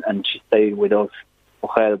and she stayed with us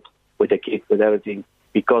for help with the kids, with everything,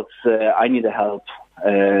 because I need help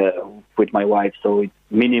with my wife, so it's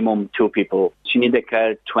minimum 2 people. She needs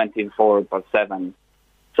care 24/7.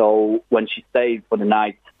 So when she stays for the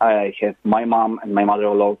night, I have my mom and my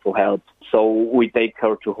mother-in-law to help. So we take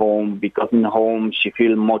her to home, because in home she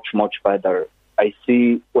feels much, much better. I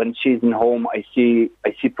see when she's in home, I see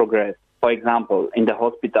progress. For example, in the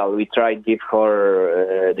hospital, we try to give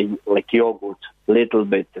her yogurt, little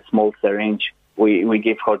bit, a small syringe. We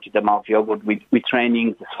give her to the mouth yogurt. We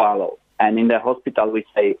training to swallow. And in the hospital, we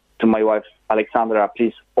say to my wife, Alexandra,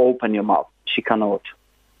 please open your mouth. She cannot.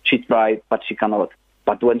 She tried, but she cannot.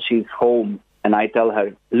 But when she's home, and I tell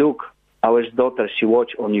her, look, our daughter, she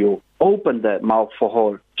watch on you. Open the mouth for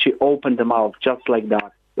her. She opened the mouth just like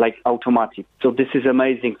that, like automatic. So this is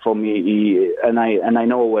amazing for me. And I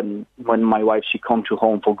know when my wife, she come to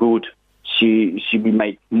home for good, she will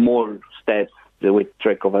make more steps with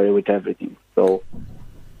recovery, with everything. So.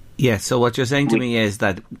 Yes, so what you're saying to me is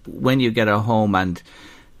that when you get her home and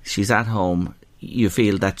she's at home, you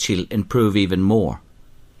feel that she'll improve even more.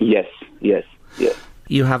 Yes.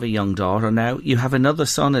 You have a young daughter now. You have another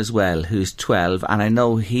son as well who's 12, and I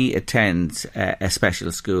know he attends a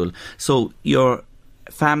special school. So your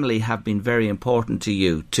family have been very important to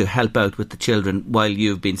you to help out with the children while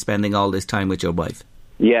you've been spending all this time with your wife.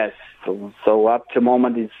 Yes. So at the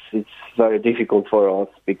moment it's very difficult for us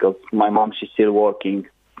because my mom, she's still working.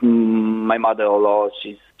 My mother-in-law,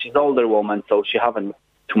 she's older woman, so she haven't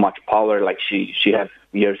too much power like she had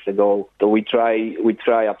years ago. So we try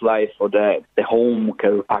apply for the home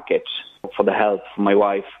care package for the health of my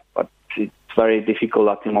wife, but it's very difficult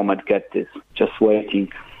at the moment to get this. Just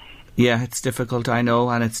waiting. Yeah, it's difficult, I know,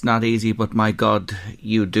 and it's not easy, but my God,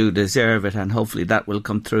 you do deserve it, and hopefully that will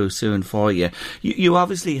come through soon for you. You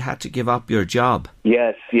obviously had to give up your job.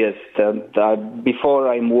 Yes.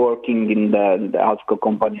 Before I'm working in the Alsco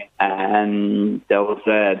company, and there was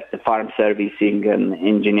the farm servicing and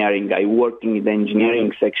engineering. I working in the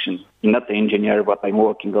engineering section. Not the engineer, but I'm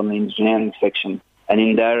working on the engineering section. And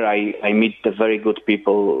in there, I meet the very good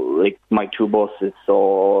people, like my two bosses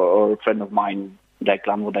or a friend of mine, like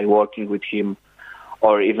Glenwood, I working with him,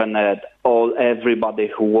 or even everybody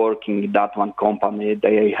who working in that one company.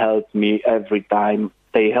 They help me every time.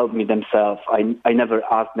 They help me themselves. I never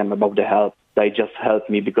ask them about the help. They just help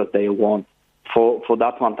me because they want. For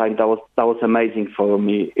that one time, that was amazing for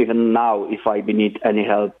me. Even now, if I need any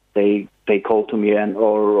help, they call to me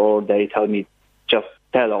or they tell me, just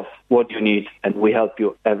tell us what you need, and we help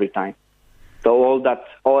you every time. So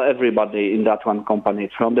everybody in that one company,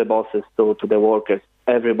 from the bosses to the workers,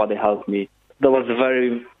 everybody helped me. That was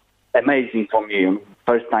very amazing for me.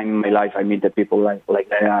 First time in my life I meet the people like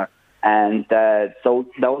they are. And so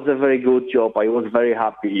that was a very good job. I was very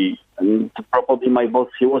happy. And probably my boss,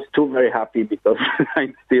 he was too very happy because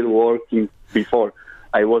I'm still working. Before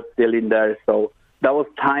I was still in there. So that was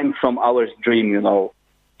time from our dream,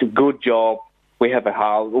 to good job. We have a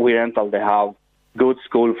house, we rented the house. Good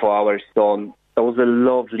school for our son. That was a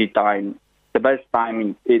lovely time, the best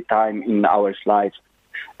time in our life.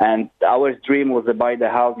 And our dream was to buy the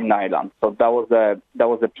house in Ireland. So that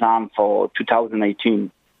was a plan for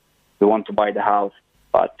 2018. We want to buy the house,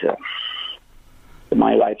 but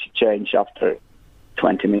my life changed after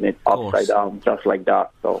 20 minutes upside down, just like that.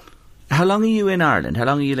 So, how long are you in Ireland? How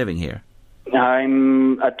long are you living here?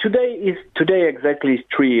 I'm today exactly is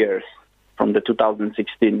 3 years from the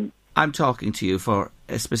 2016. I'm talking to you for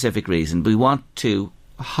a specific reason. We want to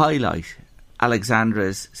highlight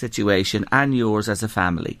Alexandra's situation and yours as a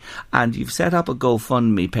family. And you've set up a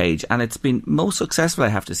GoFundMe page, and it's been most successful, I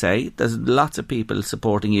have to say. There's lots of people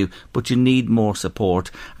supporting you, but you need more support.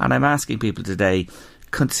 And I'm asking people today,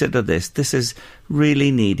 consider this. This is really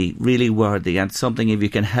needy, really worthy, and something, if you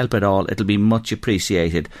can help at all, it'll be much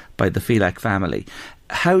appreciated by the Phelan family.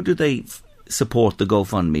 How do they support the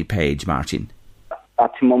GoFundMe page, Martin?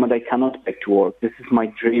 At the moment, I cannot back to work. This is my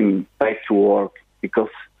dream, back to work, because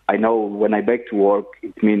I know when I back to work,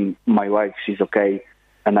 it means my wife, she's okay,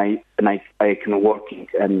 and I can work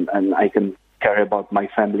and I can care about my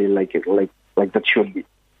family like that should be.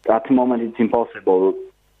 At the moment, it's impossible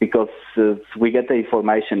because we get the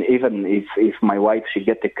information. Even if my wife she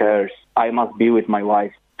get the cares, I must be with my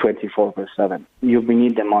wife 24/7. You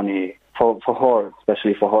need the money for her,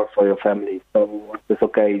 especially for her, for your family. So it's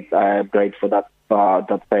okay. I'm great for that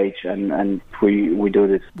page, and we do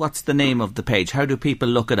this. What's the name of the page? How do people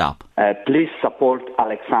look it up? Please support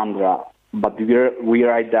Alexandra, but we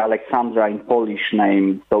write the Alexandra in Polish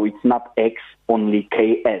name, so it's not X, only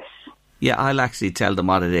KS. Yeah, I'll actually tell them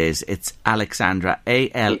what it is. It's Alexandra,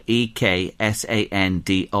 Aleksandra.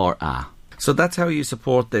 So that's how you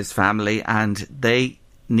support this family, and they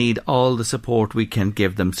need all the support we can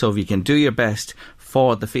give them. So if you can do your best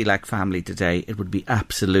for the Phelan family today, it would be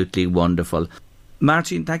absolutely wonderful.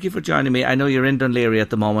 Martin, thank you for joining me. I know you're in Dún Laoghaire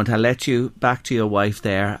at the moment. I'll let you back to your wife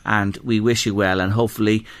there, and we wish you well, and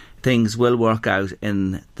hopefully things will work out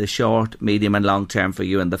in the short, medium and long term for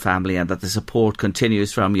you and the family, and that the support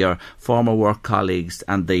continues from your former work colleagues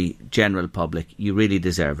and the general public. You really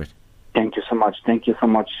deserve it. Thank you so much. Thank you so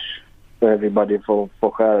much for everybody for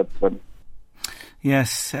help.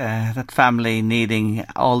 Yes, that family needing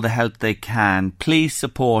all the help they can. Please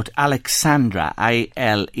support Alexandra,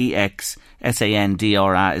 Alexsandra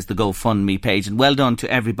is the GoFundMe page. And well done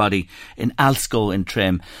to everybody in Alsco in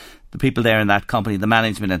Trim. The people there in that company, the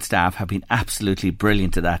management and staff have been absolutely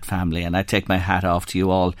brilliant to that family. And I take my hat off to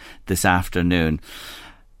you all this afternoon.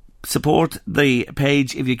 Support the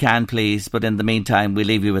page if you can, please. But in the meantime, we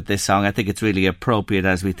leave you with this song. I think it's really appropriate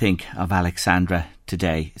as we think of Alexandra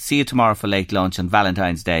today. See you tomorrow for late lunch on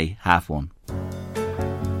Valentine's Day, 1:30.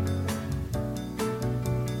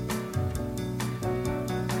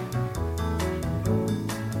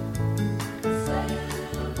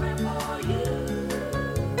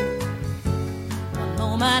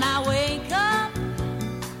 When I wake up,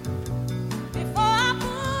 before I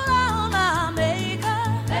put on my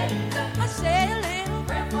makeup, I say a little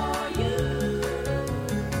prayer for you.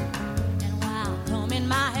 And while combing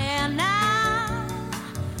my hair now,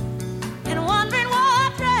 and wondering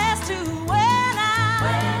what dress to wear now,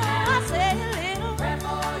 I say a little prayer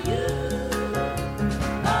for you.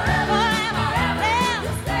 Forever, forever,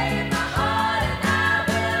 you stay in my heart, and I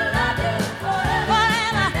will love you forever,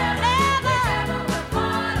 ever, ever.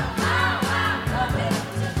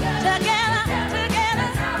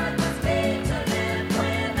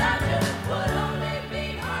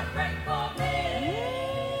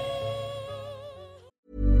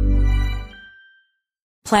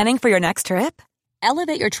 Planning for your next trip?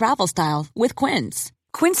 Elevate your travel style with Quince.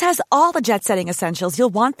 Quince has all the jet-setting essentials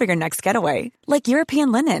you'll want for your next getaway, like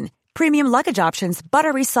European linen, premium luggage options,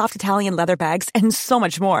 buttery soft Italian leather bags, and so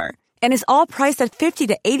much more. And is all priced at 50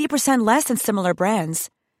 to 80% less than similar brands.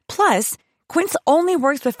 Plus, Quince only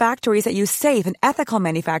works with factories that use safe and ethical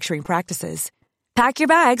manufacturing practices. Pack your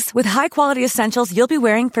bags with high-quality essentials you'll be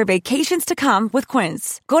wearing for vacations to come with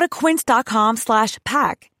Quince. Go to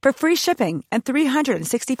quince.com/pack for free shipping and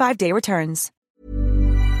 365-day returns.